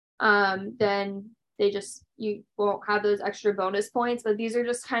one, then you won't have those extra bonus points. But these are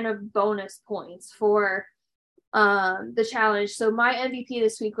just kind of bonus points for the challenge. So my MVP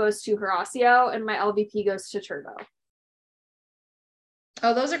this week goes to Horacio, and my LVP goes to Turbo.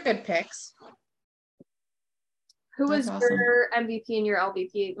 Oh, those are good picks. Who was your MVP and your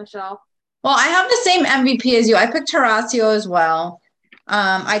LVP, Michelle? Well, I have the same MVP as you. I picked Horacio as well.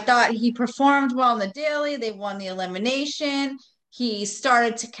 I thought he performed well in the daily. They won the elimination. He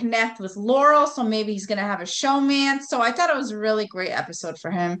started to connect with Laurel, so maybe he's going to have a showman. So I thought it was a really great episode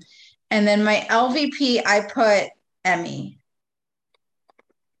for him. And then my LVP, I put Emmy.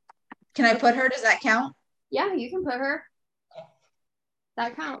 Can I put her? Does that count? Yeah, you can put her.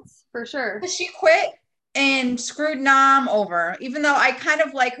 That counts for sure. She quit and screwed Nam over, even though I kind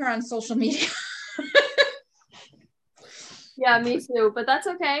of like her on social media. Yeah, me too. But that's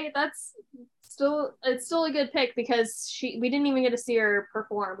okay. It's still a good pick because we didn't even get to see her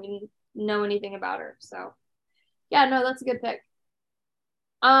perform. We didn't know anything about her. So yeah, no, that's a good pick.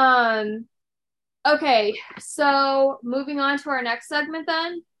 Okay, so moving on to our next segment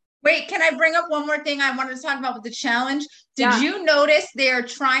then. Wait, can I bring up one more thing I wanted to talk about with the challenge? Did you notice they're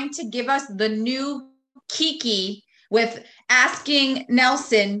trying to give us the new Kiki with asking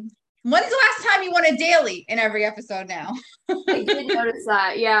Nelson, when's the last time you won a daily in every episode now? I did notice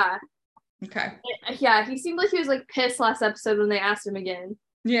that, yeah. Okay. Yeah, he seemed like he was like pissed last episode when they asked him again.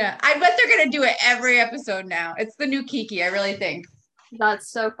 Yeah, I bet they're going to do it every episode now. It's the new Kiki, I really think. That's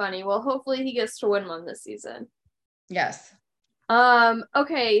so funny. Well, hopefully he gets to win one this season. Yes.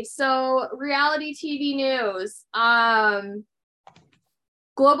 Okay, so reality TV news.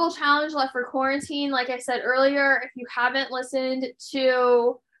 Global Challenge left for quarantine. Like I said earlier, if you haven't listened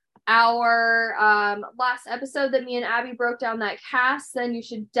to our last episode that me and Abby broke down that cast, then you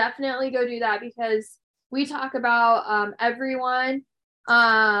should definitely go do that because we talk about everyone.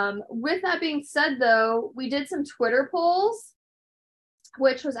 With that being said, though, we did some Twitter polls,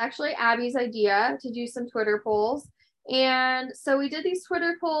 which was actually Abby's idea to do some Twitter polls. And so we did these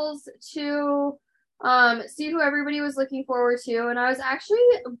Twitter polls to see who everybody was looking forward to. And I was actually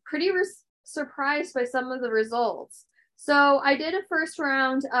pretty surprised by some of the results. So I did a first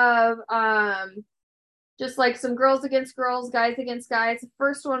round of just like some girls against girls, guys against guys. The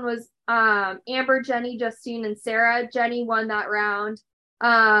first one was Amber, Jenny, Justine, and Sarah. Jenny won that round.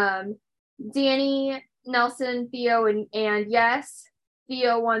 Danny, Nelson, Theo, and Yes.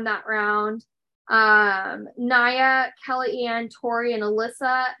 Theo won that round. Naya, Kelly Ann, Tori, and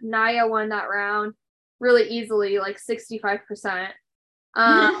Alyssa. Naya won that round really easily, like 65%.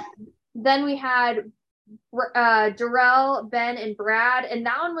 Then we had Darrell, Ben, and Brad, and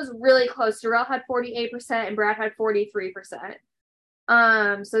that one was really close. Darrell had 48% and Brad had 43%.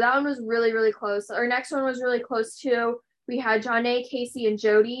 So that one was really, really close. Our next one was really close too. We had Janae, Casey, and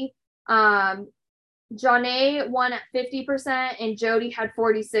Jody. Janae won at 50% and Jody had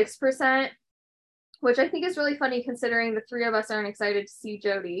 46%, which I think is really funny considering the three of us aren't excited to see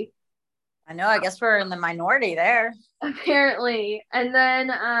Jody. I know, I guess we're in the minority there. Apparently. And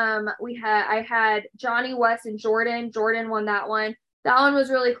then I had Johnny, West, and Jordan. Jordan won that one. That one was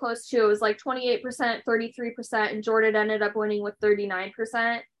really close too. It was like 28%, 33%, and Jordan ended up winning with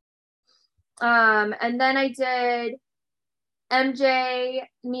 39%. And then I did MJ,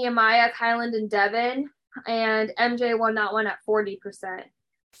 Nehemiah, Kyland, and Devin, and MJ won that one at 40%.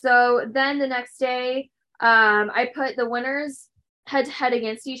 So then the next day, I put the winners head to head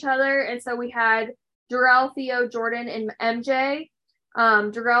against each other, and so we had Darrell, Theo, Jordan, and MJ.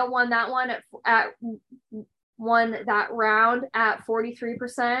 Darrell won that one won that round at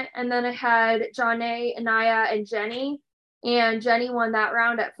 43%, and then I had Janae, Anaya, and Jenny, and Jenny won that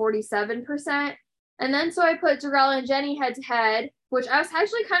round at 47%. And then so I put Darrell and Jenny head to head, which I was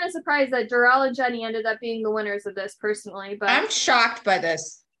actually kind of surprised that Darrell and Jenny ended up being the winners of this personally. But I'm shocked by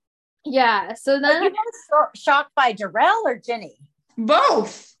this. Yeah. So then you were shocked by Darrell or Jenny?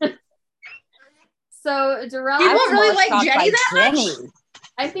 Both. So Darrell, people really like Jenny that much.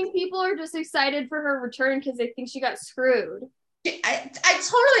 I think people are just excited for her return because they think she got screwed. I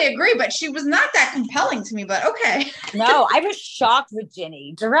totally agree, but she was not that compelling to me, but okay. No, I was shocked with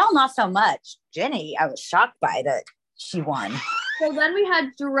Jenny. Darrell, not so much. Jenny, I was shocked by that she won. So then we had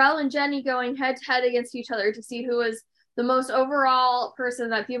Darrell and Jenny going head to head against each other to see who was the most overall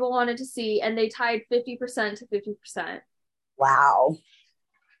person that people wanted to see, and they tied 50% to 50%. Wow.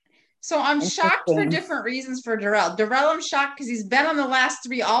 So I'm shocked for different reasons for Darrell. Darrell, I'm shocked because he's been on the last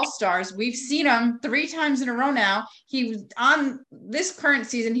 3 All-Stars. We've seen him 3 times in a row now. He was on this current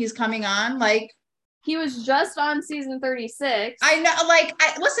season. He's coming on. Like, he was just on season 36. I know. Like,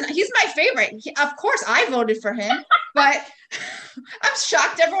 listen, he's my favorite. Of course, I voted for him, but I'm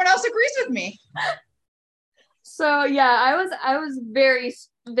shocked everyone else agrees with me. So yeah, I was very,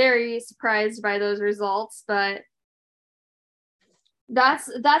 very surprised by those results, but that's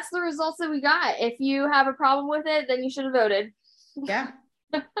the results that we got. If you have a problem with it, then you should have voted. Yeah.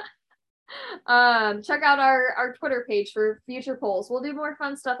 Check out our Twitter page for future polls. We'll do more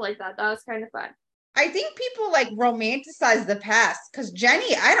fun stuff like that. That was kind of fun. I think people like romanticize the past because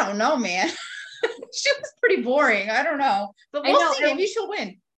Jenny, I don't know, man. She was pretty boring. I don't know, but we'll see. Maybe she'll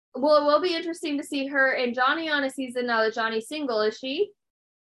win. Well, it will be interesting to see her and Johnny on a season now that Johnny's single. Is she?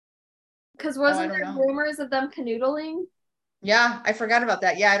 Because wasn't there rumors of them canoodling? Yeah, I forgot about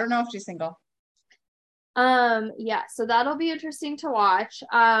that. Yeah, I don't know if she's single. Yeah, so that'll be interesting to watch.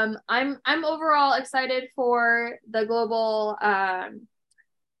 I'm overall excited for the global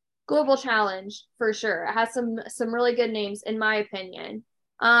challenge for sure. It has some really good names in my opinion.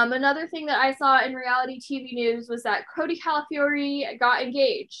 Another thing that I saw in reality TV news was that Cody Calafiore got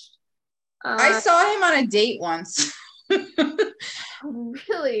engaged. I saw him on a date once.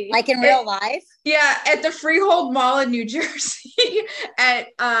 Really? Like in real life? Yeah, at the Freehold Mall in New Jersey. At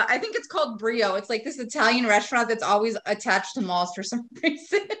I think it's called Brio. It's like this Italian restaurant that's always attached to malls for some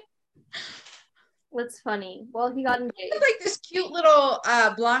reason. That's funny. Well, he got engaged. It's like this cute little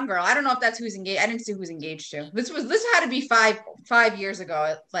blonde girl. I don't know if that's who's engaged. I didn't see who's engaged to. This had to be five years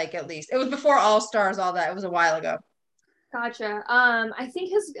ago, like at least. It was before All Stars, all that. It was a while ago. Gotcha. I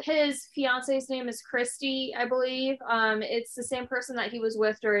think his fiance's name is Christy, I believe. It's the same person that he was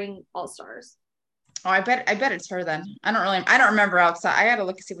with during All Stars. Oh, I bet it's her then. I don't remember outside. I gotta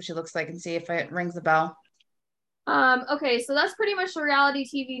look and see what she looks like and see if it rings a bell. Okay, so that's pretty much the reality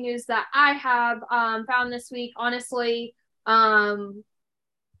TV news that I have found this week. Honestly, I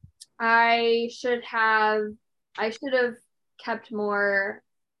should have kept a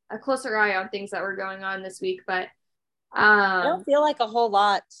closer eye on things that were going on this week, but I don't feel like a whole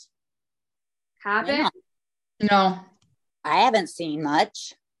lot happened. No, I haven't seen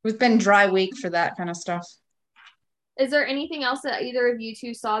much. It's been dry week for that kind of stuff. Is there anything else that either of you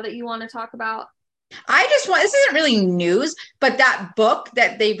two saw that you want to talk about? This isn't really news, but that book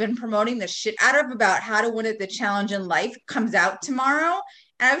that they've been promoting the shit out of about how to win at the challenge in life comes out tomorrow.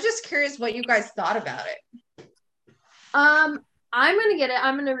 And I was just curious what you guys thought about it. I'm gonna get it.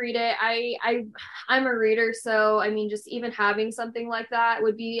 I'm gonna read it. I'm a reader, so I mean, just even having something like that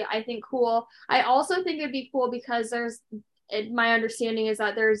would be, I think, cool. I also think it'd be cool because my understanding is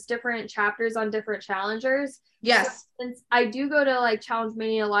that there's different chapters on different challengers. Yes. So since I do go to like Challenge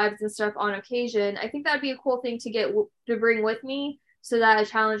Mania lives and stuff on occasion, I think that'd be a cool thing to bring with me so that a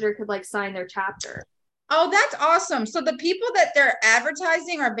challenger could like sign their chapter. Oh, that's awesome. So the people that they're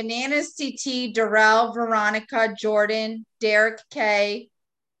advertising are Bananas, CT, Darrell, Veronica, Jordan, Derek K,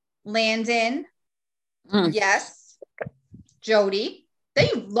 Landon. Yes. Jody.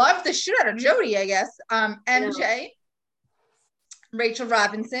 They love the shit out of Jody, I guess. MJ, Rachel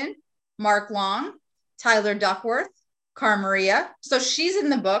Robinson, Mark Long, Tyler Duckworth, Cara Maria. So she's in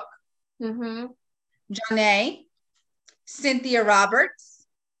the book. Mm-hmm. Janae, Cynthia Roberts,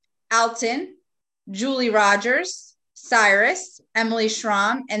 Alton, Julie Rogers, Cyrus, Emily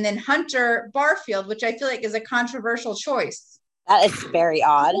Schramm, and then Hunter Barfield, which I feel like is a controversial choice. That is very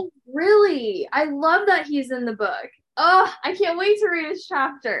odd. Really? I love that he's in the book. Oh, I can't wait to read his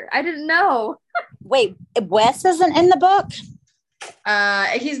chapter. I didn't know. Wait, Wes isn't in the book?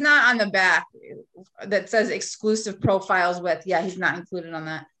 He's not on the back that says exclusive profiles with. Yeah, he's not included on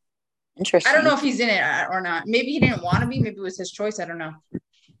that. Interesting. I don't know if he's in it or not. Maybe he didn't want to be. Maybe it was his choice. I don't know.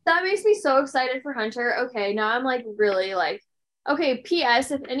 That makes me so excited for Hunter. Okay, now I'm like really like, okay,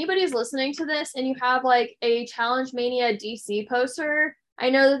 P.S. If anybody's listening to this and you have like a Challenge Mania DC poster, I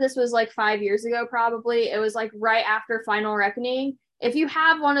know that this was like 5 years ago probably. It was like right after Final Reckoning. If you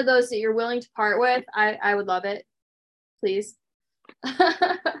have one of those that you're willing to part with, I would love it. Please.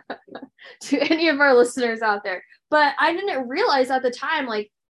 To any of our listeners out there. But I didn't realize at the time,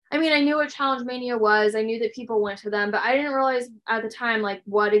 like, I mean, I knew what Challenge Mania was. I knew that people went to them, but I didn't realize at the time, like,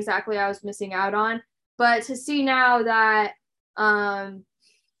 what exactly I was missing out on. But to see now that knowing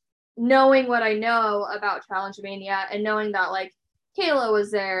what I know about Challenge Mania and knowing that like Kayla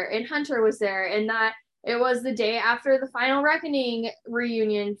was there and Hunter was there and that it was the day after the Final Reckoning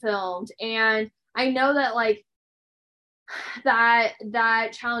reunion filmed. And I know that like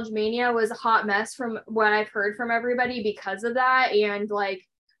that Challenge Mania was a hot mess from what I've heard from everybody because of that. And like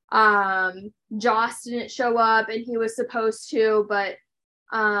Joss didn't show up and he was supposed to, but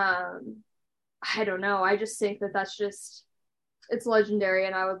I don't know. I just think that that's just it's legendary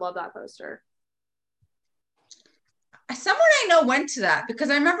and I would love that poster. Someone I know went to that because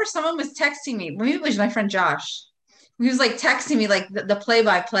I remember someone was texting me. Maybe it was my friend Josh. He was like texting me like the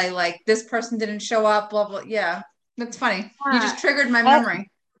play-by-play, like this person didn't show up, blah blah. Yeah, that's funny. You just triggered my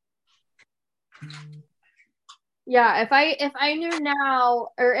memory. Yeah, if I knew now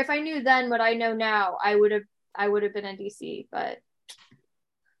or if I knew then what I know now, I would have been in DC, but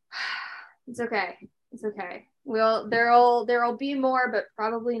it's okay. It's okay. There'll be more, but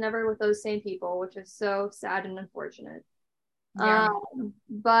probably never with those same people, which is so sad and unfortunate. Yeah.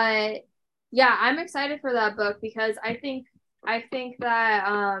 But yeah, I'm excited for that book because I think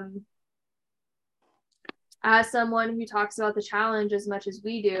that as someone who talks about the challenge as much as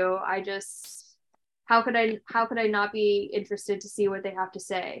we do, I just how could I not be interested to see what they have to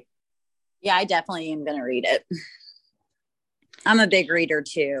say? Yeah, I definitely am going to read it. I'm a big reader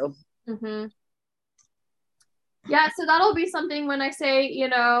too. Mm-hmm. Yeah, so that'll be something when I say,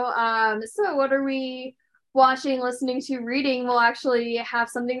 so what are we watching, listening to, reading? We'll actually have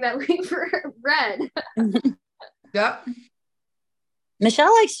something that we've read. Yep.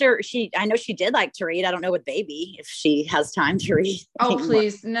 Michelle likes to, I know she did like to read. I don't know with baby if she has time to read. Oh, anymore.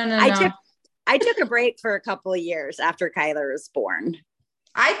 Please. No. I took a break for a couple of years after Kyler was born.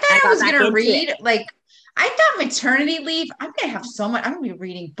 I thought I was going to read I thought maternity leave, I'm going to have so much. I'm going to be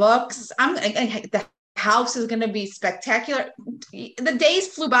reading books. The house is going to be spectacular. The days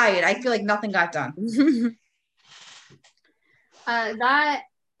flew by it. I feel like nothing got done. I've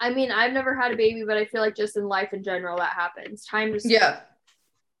never had a baby, but I feel like just in life in general, that happens. Time just I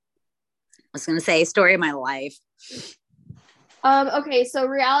was going to say story of my life. Okay, so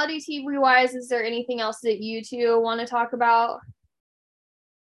reality TV wise, is there anything else that you two want to talk about?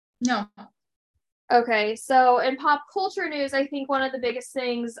 No. Okay, so in pop culture news, I think one of the biggest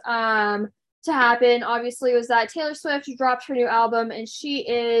things to happen, obviously, was that Taylor Swift dropped her new album, and she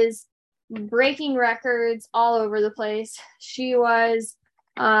is breaking records all over the place. She was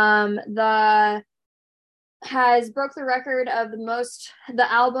has broke the record of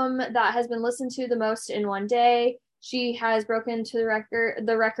the album that has been listened to the most in one day. She has broken to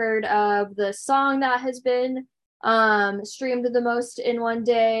the record of the song that has been streamed the most in one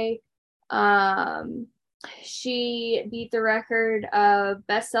day. She beat the record of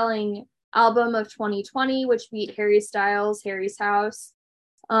best-selling album of 2020, which beat Harry Styles' Harry's House.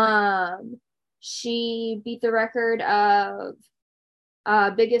 She beat the record of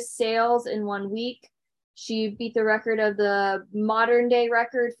biggest sales in 1 week. She beat the record of the modern day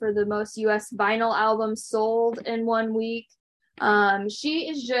record for the most US vinyl albums sold in 1 week. She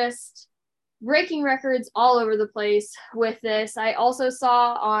is just breaking records all over the place with this. I also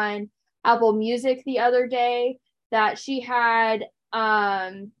saw on Apple Music the other day that she had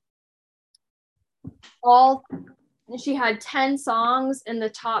 10 songs in the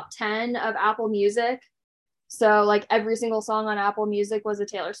top 10 of Apple Music. So like every single song on Apple Music was a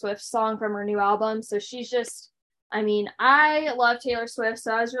Taylor Swift song from her new album. So she's just, I love Taylor Swift,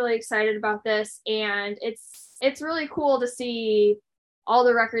 so I was really excited about this, and it's really cool to see all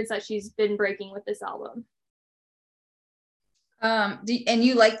the records that she's been breaking with this album. And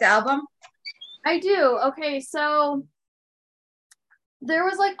you like the album? I do. Okay, so there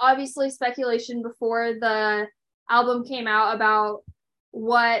was like obviously speculation before the album came out about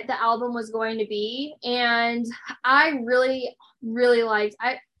what the album was going to be, and I really liked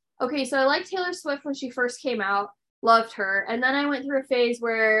I liked Taylor Swift when she first came out, loved her, and then I went through a phase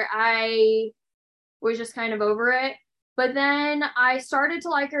where I was just kind of over it, but then I started to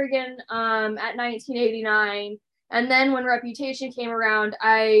like her again at 1989, and then when Reputation came around,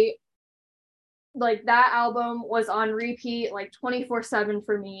 I like that album was on repeat like 24/7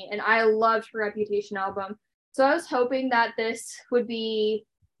 for me, and I loved her Reputation album. So I was hoping that this would be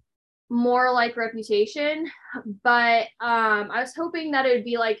more like Reputation, but I was hoping that it would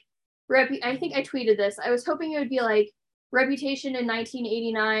be like I think I tweeted this. I was hoping it would be like Reputation in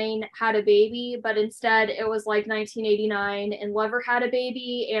 1989 had a baby, but instead it was like 1989 and Lover had a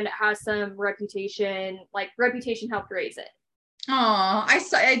baby, and it has some Reputation, like Reputation helped raise it. Oh,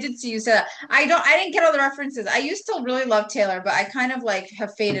 I did see you say that. I didn't get all the references. I used to really love Taylor, but I kind of like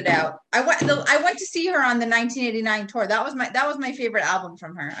have faded out. I went to see her on the 1989 tour. That was my favorite album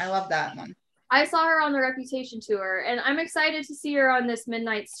from her. I love that one. I saw her on the Reputation tour, and I'm excited to see her on this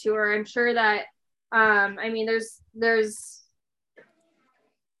Midnights tour. I'm sure that, I mean,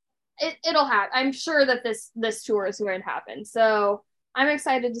 it'll happen. I'm sure that this tour is going to happen. So I'm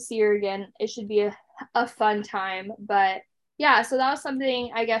excited to see her again. It should be a fun time. But yeah, so that was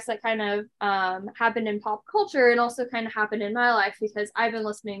something I guess that kind of happened in pop culture and also kind of happened in my life because I've been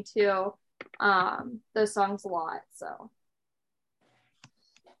listening to those songs a lot. So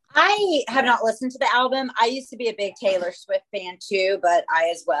I have not listened to the album. I used to be a big Taylor Swift fan too, but I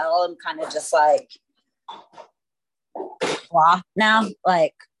as well am kind of just like blah now.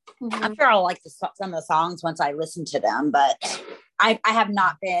 Like I'm sure I'll like some of the songs once I listen to them, but I have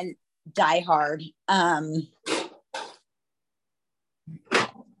not been diehard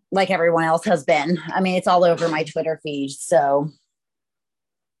like everyone else has been. I mean, it's all over my Twitter feed. So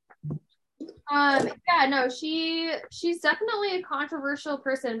yeah, no, she's definitely a controversial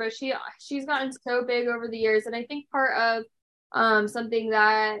person, but she's gotten so big over the years, and I think part of something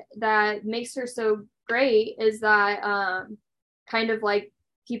that makes her so great is that kind of like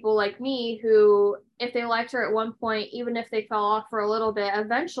people like me who, if they liked her at one point, even if they fell off for a little bit,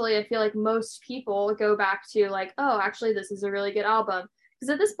 eventually I feel like most people go back to like, oh, actually this is a really good album.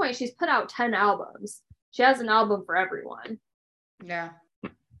 Because at this point she's put out 10 albums. She has an album for everyone. Yeah.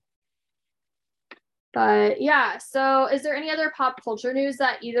 But yeah, so is there any other pop culture news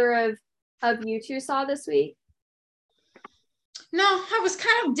that either of you two saw this week? No, I was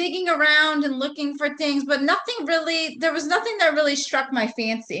kind of digging around and looking for things, but there was nothing that really struck my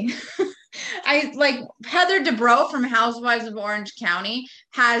fancy. I like Heather Dubrow from Housewives of Orange County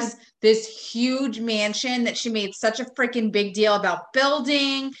has this huge mansion that she made such a freaking big deal about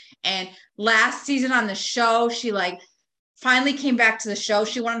building. And last season on the show, she like finally came back to the show.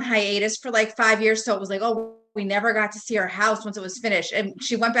 She went on hiatus for like 5 years. So it was like, oh, we never got to see her house once it was finished. And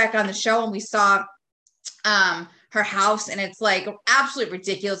she went back on the show and we saw her house, and it's like absolutely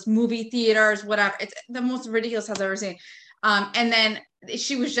ridiculous. Movie theaters, whatever. It's the most ridiculous house I've ever seen. And then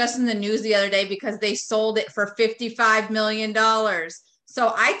she was just in the news the other day because they sold it for $55 million.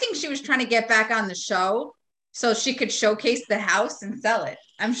 So I think she was trying to get back on the show so she could showcase the house and sell it.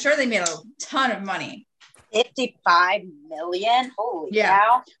 I'm sure they made a ton of money. 55 million. Holy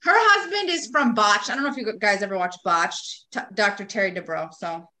cow. Her husband is from Botched. I don't know if you guys ever watched Botched, Dr. Terry Dubrow.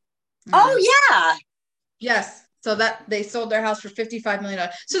 So oh yeah. Yes. So that they sold their house for $55 million.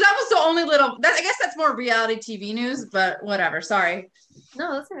 So that was the only little that I guess that's more reality TV news, but whatever. Sorry.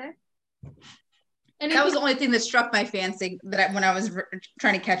 No, that's okay. That was the only thing that struck my fancy when I was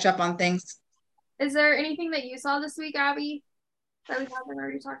trying to catch up on things. Is there anything that you saw this week, Abby, that we haven't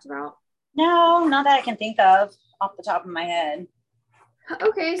already talked about? No, not that I can think of off the top of my head.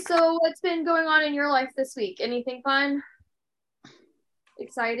 Okay, so what's been going on in your life this week? Anything fun?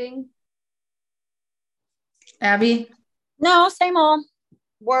 Exciting? Abby? No, same old.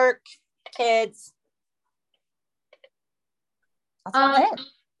 Work, kids. That's about it.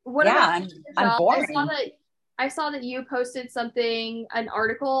 What about I'm boring. I saw that you posted an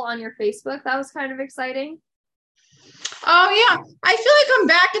article on your Facebook. That was kind of exciting. Oh yeah. I feel like I'm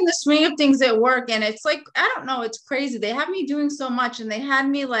back in the swing of things at work, and it's like, I don't know, it's crazy. They have me doing so much, and they had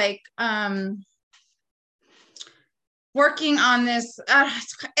me like working on this.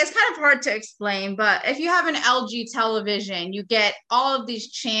 It's kind of hard to explain, but if you have an LG television, you get all of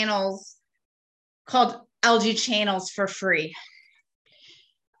these channels called LG channels for free.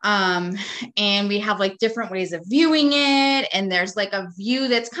 And we have like different ways of viewing it, and there's like a view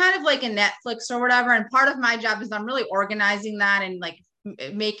that's kind of like a Netflix or whatever, and part of my job is I'm really organizing that and like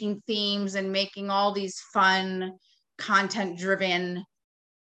making themes and making all these fun content driven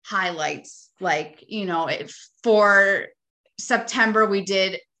highlights. Like, you know, for September,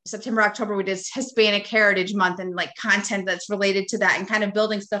 October, we did Hispanic Heritage Month, and like content that's related to that and kind of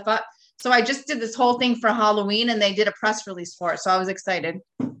building stuff up. So I just did this whole thing for Halloween, and they did a press release for it. So I was excited.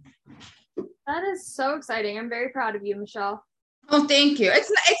 That is so exciting. I'm very proud of you, Michelle. Oh, thank you.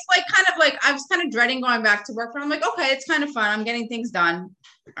 It's like kind of like I was kind of dreading going back to work, but I'm like, okay, it's kind of fun. I'm getting things done.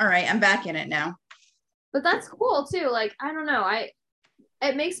 All right, I'm back in it now. But that's cool too. Like, I don't know.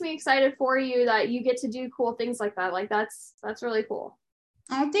 It makes me excited for you that you get to do cool things like that. Like that's really cool.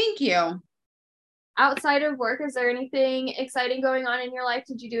 Oh, thank you. Outside of work, is there anything exciting going on in your life?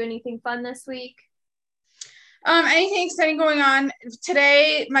 Did you do anything fun this week? Anything exciting going on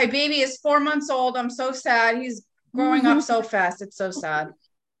today? My baby is 4 months old. I'm so sad. He's growing up so fast. It's so sad.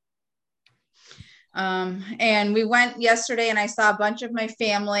 And we went yesterday and I saw a bunch of my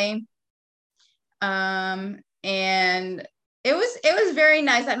family. And it was very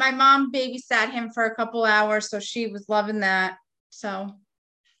nice. Like my mom babysat him for a couple hours, so she was loving that. So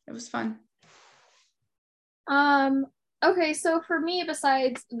it was fun. Okay, so for me,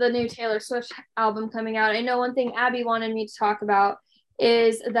 besides the new Taylor Swift album coming out, I know one thing Abby wanted me to talk about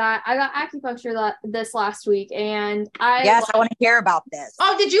is that I got acupuncture this last week, and I want to hear about this.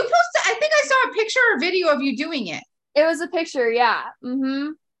 Oh, did you post it? I think I saw a picture or video of you doing it. It was a picture, yeah. Mm-hmm.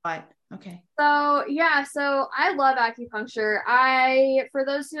 What? Okay. So yeah, so I love acupuncture. For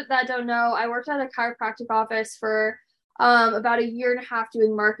those that don't know, I worked at a chiropractic office for about a year and a half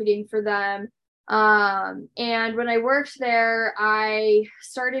doing marketing for them. And when I worked there, I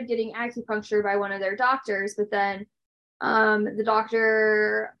started getting acupuncture by one of their doctors, but then the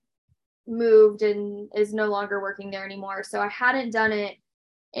doctor moved and is no longer working there anymore. So I hadn't done it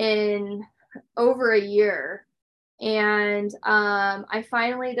in over a year. And I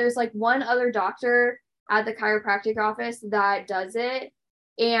finally, there's like one other doctor at the chiropractic office that does it.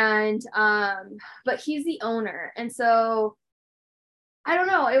 And but he's the owner. And so I don't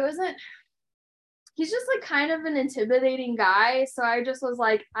know, he's just like kind of an intimidating guy. So I just was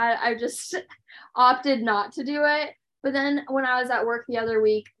like, I just opted not to do it. But then when I was at work the other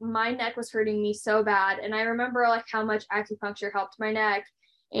week, my neck was hurting me so bad. And I remember like how much acupuncture helped my neck.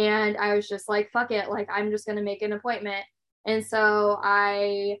 And I was just like, fuck it. Like, I'm just going to make an appointment. And so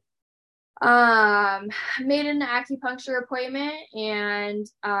I made an acupuncture appointment, and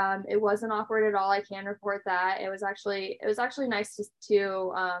it wasn't awkward at all. I can report that. It was actually nice to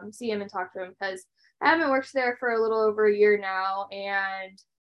see him and talk to him, because I haven't worked there for a little over a year now. And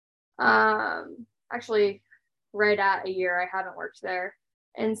actually right at a year, I haven't worked there.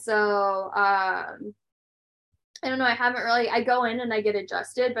 And so I don't know. I go in and I get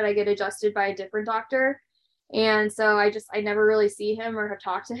adjusted, but I get adjusted by a different doctor. And so I never really see him or have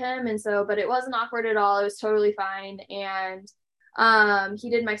talked to him. And so, but it wasn't awkward at all. It was totally fine. And he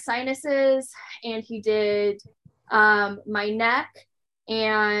did my sinuses, and he did my neck.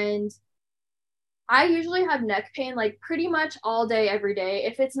 And I usually have neck pain like pretty much all day, every day.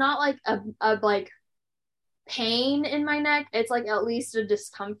 If it's not like a like pain in my neck, it's like at least a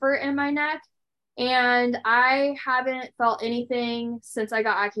discomfort in my neck. And I haven't felt anything since I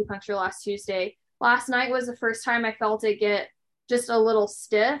got acupuncture last Tuesday. Last night was the first time I felt it get just a little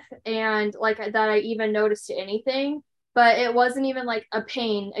stiff, and like that I even noticed anything, but it wasn't even like a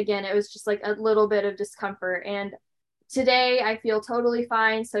pain again. It was just like a little bit of discomfort. And today I feel totally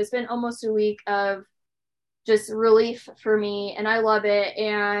fine. So it's been almost a week of just relief for me, and I love it.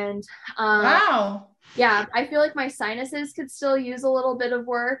 And wow. Yeah, I feel like my sinuses could still use a little bit of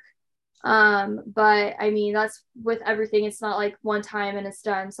work. But I mean, that's with everything. It's not like one time and it's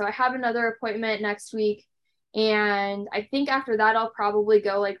done. So I have another appointment next week. And I think after that, I'll probably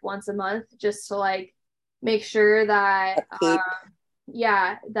go like once a month, just to like make sure that,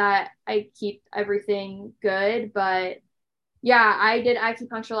 that I keep everything good. But yeah, I did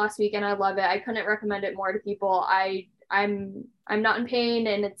acupuncture last week and I love it. I couldn't recommend it more to people. I'm not in pain,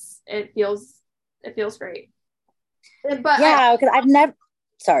 and it feels great. But yeah, because I've never,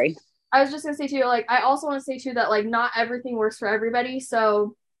 sorry. I was just gonna say too, like, I also want to say too that like not everything works for everybody.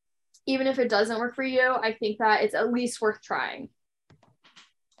 So even if it doesn't work for you, I think that it's at least worth trying.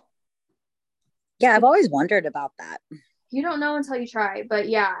 Yeah, I've always wondered about that. You don't know until you try. But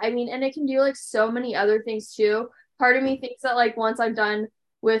yeah, I mean, and it can do like so many other things too. Part of me thinks that like once I'm done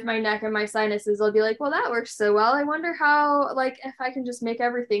with my neck and my sinuses, I'll be like, well, that works so well. I wonder how, like, if I can just make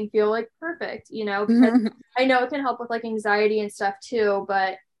everything feel like perfect, because I know it can help with like anxiety and stuff too,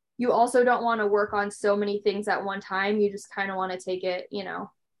 but you also don't want to work on so many things at one time. You just kind of want to take it,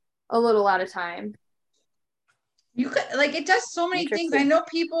 a little at a time. You could, like, it does so many things. I know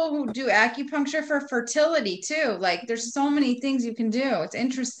people who do acupuncture for fertility too. Like, there's so many things you can do. It's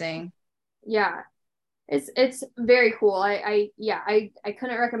interesting. Yeah. It's very cool. I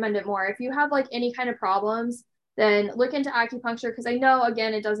couldn't recommend it more. If you have like any kind of problems, then look into acupuncture, because I know,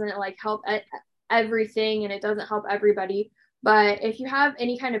 again, it doesn't like help everything, and it doesn't help everybody. But if you have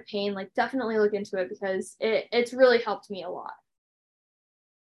any kind of pain, like, definitely look into it, because it's really helped me a lot.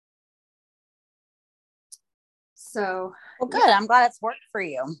 So, well, good. I'm glad it's worked for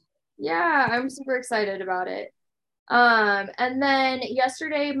you. Yeah, I'm super excited about it. And then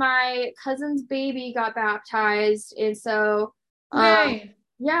yesterday my cousin's baby got baptized, and so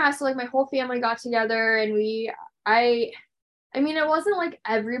yeah, so like my whole family got together, and I mean, it wasn't like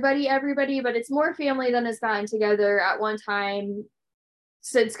everybody, but it's more family than has gotten together at one time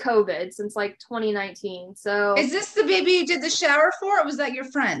since COVID, since like 2019. So Is this the baby you did the shower for, or was that your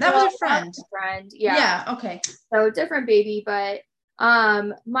friend? That was a friend. Friend, yeah. Yeah, okay. So different baby, but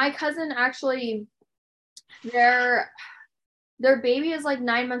my cousin actually their baby is like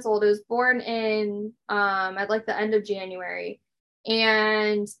 9 months old. It was born in at like the end of January.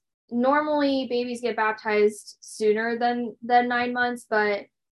 And normally babies get baptized sooner than 9 months, but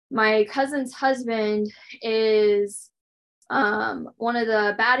my cousin's husband is one of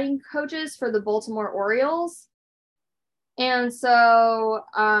the batting coaches for the Baltimore Orioles. And so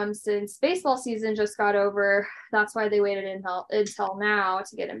since baseball season just got over, that's why they waited until now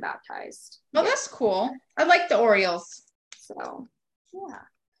to get him baptized. Well, that's cool. I like the Orioles. So, yeah.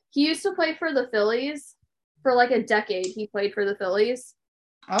 He used to play for the Phillies for like a decade. He played for the Phillies.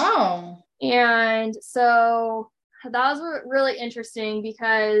 Oh. And so that was really interesting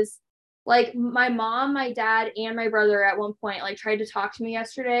because like my mom, my dad, and my brother at one point like tried to talk to me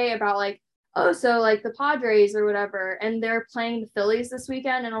yesterday about like, oh, so like the Padres or whatever, and they're playing the Phillies this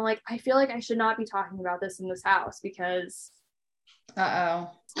weekend. And I'm like, I feel like I should not be talking about this in this house because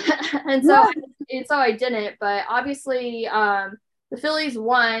and so I didn't, but obviously the Phillies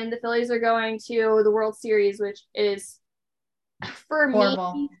won. The Phillies are going to the World Series, which is for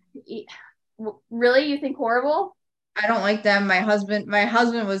horrible. Me really, you think horrible? I don't like them. My husband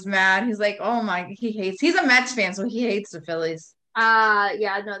was mad. He's like, oh my, he's a Mets fan, so he hates the Phillies.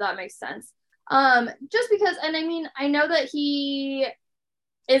 Yeah, no, that makes sense. Just because, and I mean, I know that he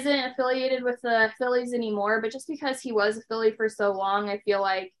isn't affiliated with the Phillies anymore, but just because he was a Philly for so long, I feel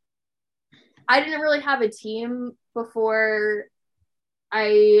like I didn't really have a team before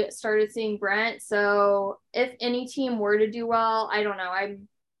I started seeing Brent. So if any team were to do well, I don't know.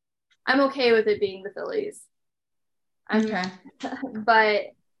 I'm okay with it being the Phillies. Okay. But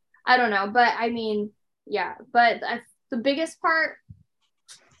I don't know. But I mean, yeah. But the biggest part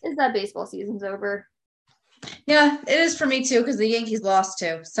is that baseball season's over. Yeah, it is for me too because the Yankees lost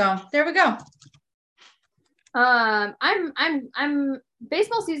too. So there we go. I'm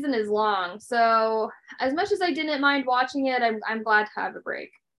baseball season is long, so as much as I didn't mind watching it, I'm glad to have a break.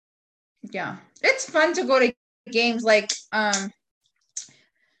 Yeah, it's fun to go to games like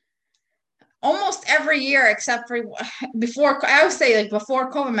almost every year except for before. I would say like before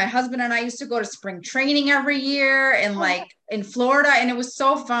COVID, my husband and I used to go to spring training every year and like in Florida, and it was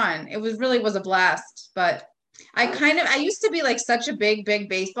so fun. It was a blast, but I used to be like such a big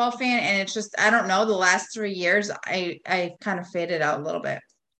baseball fan, and it's just, I don't know, the last 3 years, I kind of faded out a little bit.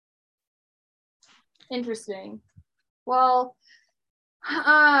 Interesting. Well,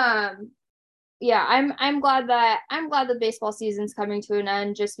 yeah, I'm glad the baseball season's coming to an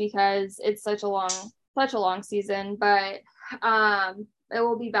end just because it's such a long season, but it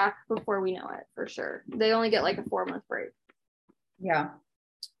will be back before we know it for sure. They only get like a 4-month break. Yeah.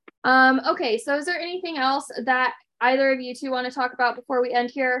 Okay, so is there anything else that either of you two want to talk about before we end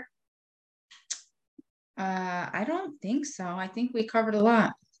here? I don't think so. I think we covered a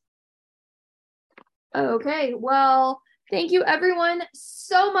lot. Okay, well, thank you everyone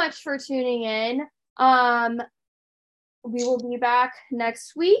so much for tuning in. We will be back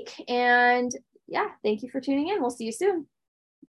next week, and yeah, thank you for tuning in. We'll see you soon.